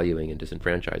 and devaluing and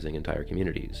disenfranchising entire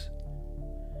communities.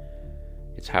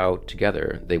 It's how,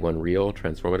 together, they won real,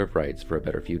 transformative rights for a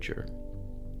better future.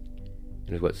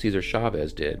 It is what Cesar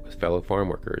Chavez did with fellow farm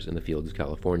workers in the fields of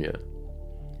California.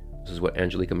 This is what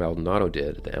Angelica Maldonado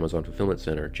did at the Amazon Fulfillment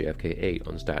Center, JFK 8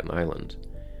 on Staten Island,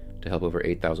 to help over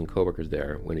 8,000 coworkers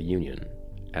there win a union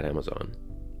at Amazon.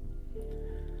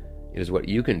 It is what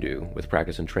you can do with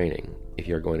practice and training if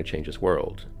you are going to change this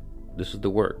world. This is the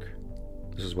work.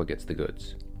 This is what gets the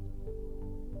goods.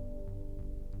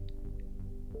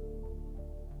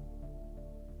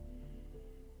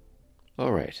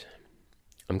 All right.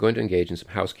 I'm going to engage in some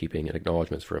housekeeping and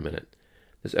acknowledgments for a minute.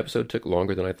 This episode took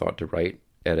longer than I thought to write,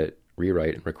 edit,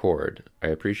 rewrite, and record. I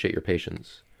appreciate your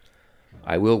patience.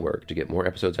 I will work to get more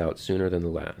episodes out sooner than the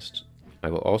last.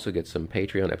 I will also get some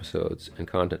Patreon episodes and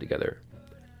content together.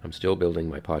 I'm still building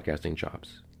my podcasting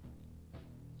chops.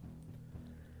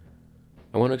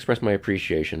 I want to express my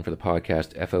appreciation for the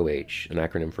podcast FOH, an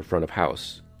acronym for Front of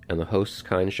House, and the host's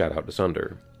kind shout-out to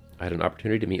Sunder. I had an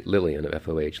opportunity to meet Lillian of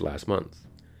FOH last month.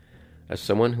 As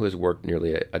someone who has worked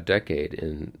nearly a decade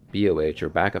in BOH or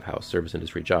back-of-house service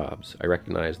industry jobs, I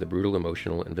recognize the brutal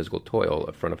emotional and physical toil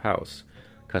of front-of-house,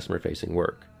 customer-facing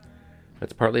work.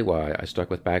 That's partly why I stuck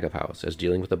with back-of-house, as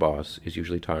dealing with the boss is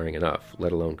usually tiring enough,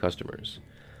 let alone customers.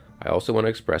 I also want to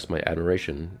express my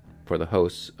admiration for the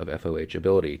hosts of FOH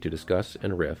ability to discuss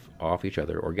and riff off each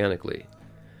other organically.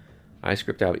 I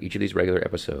script out each of these regular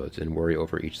episodes and worry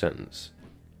over each sentence.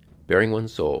 Bearing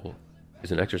one's soul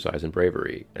is an exercise in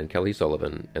bravery, and Kelly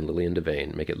Sullivan and Lillian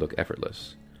Devane make it look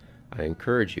effortless. I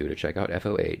encourage you to check out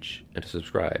FOH and to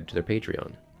subscribe to their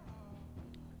Patreon.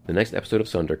 The next episode of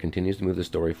Sunder continues to move the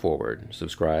story forward.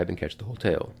 Subscribe and catch the whole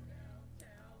tale.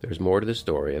 There's more to this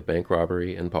story of bank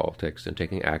robbery and politics and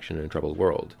taking action in a troubled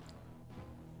world.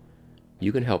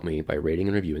 You can help me by rating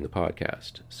and reviewing the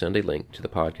podcast. Send a link to the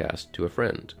podcast to a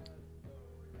friend.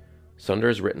 Sunder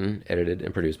is written, edited,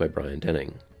 and produced by Brian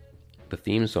Denning. The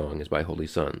theme song is by Holy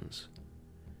Sons.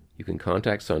 You can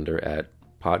contact Sunder at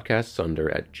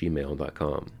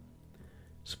podcastsunder@gmail.com.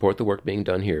 Support the work being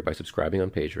done here by subscribing on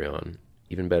Patreon.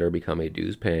 Even better, become a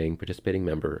dues-paying, participating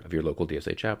member of your local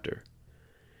DSA chapter.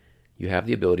 You have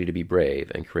the ability to be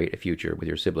brave and create a future with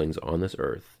your siblings on this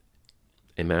earth,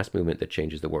 a mass movement that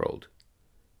changes the world.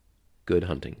 Good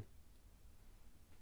hunting.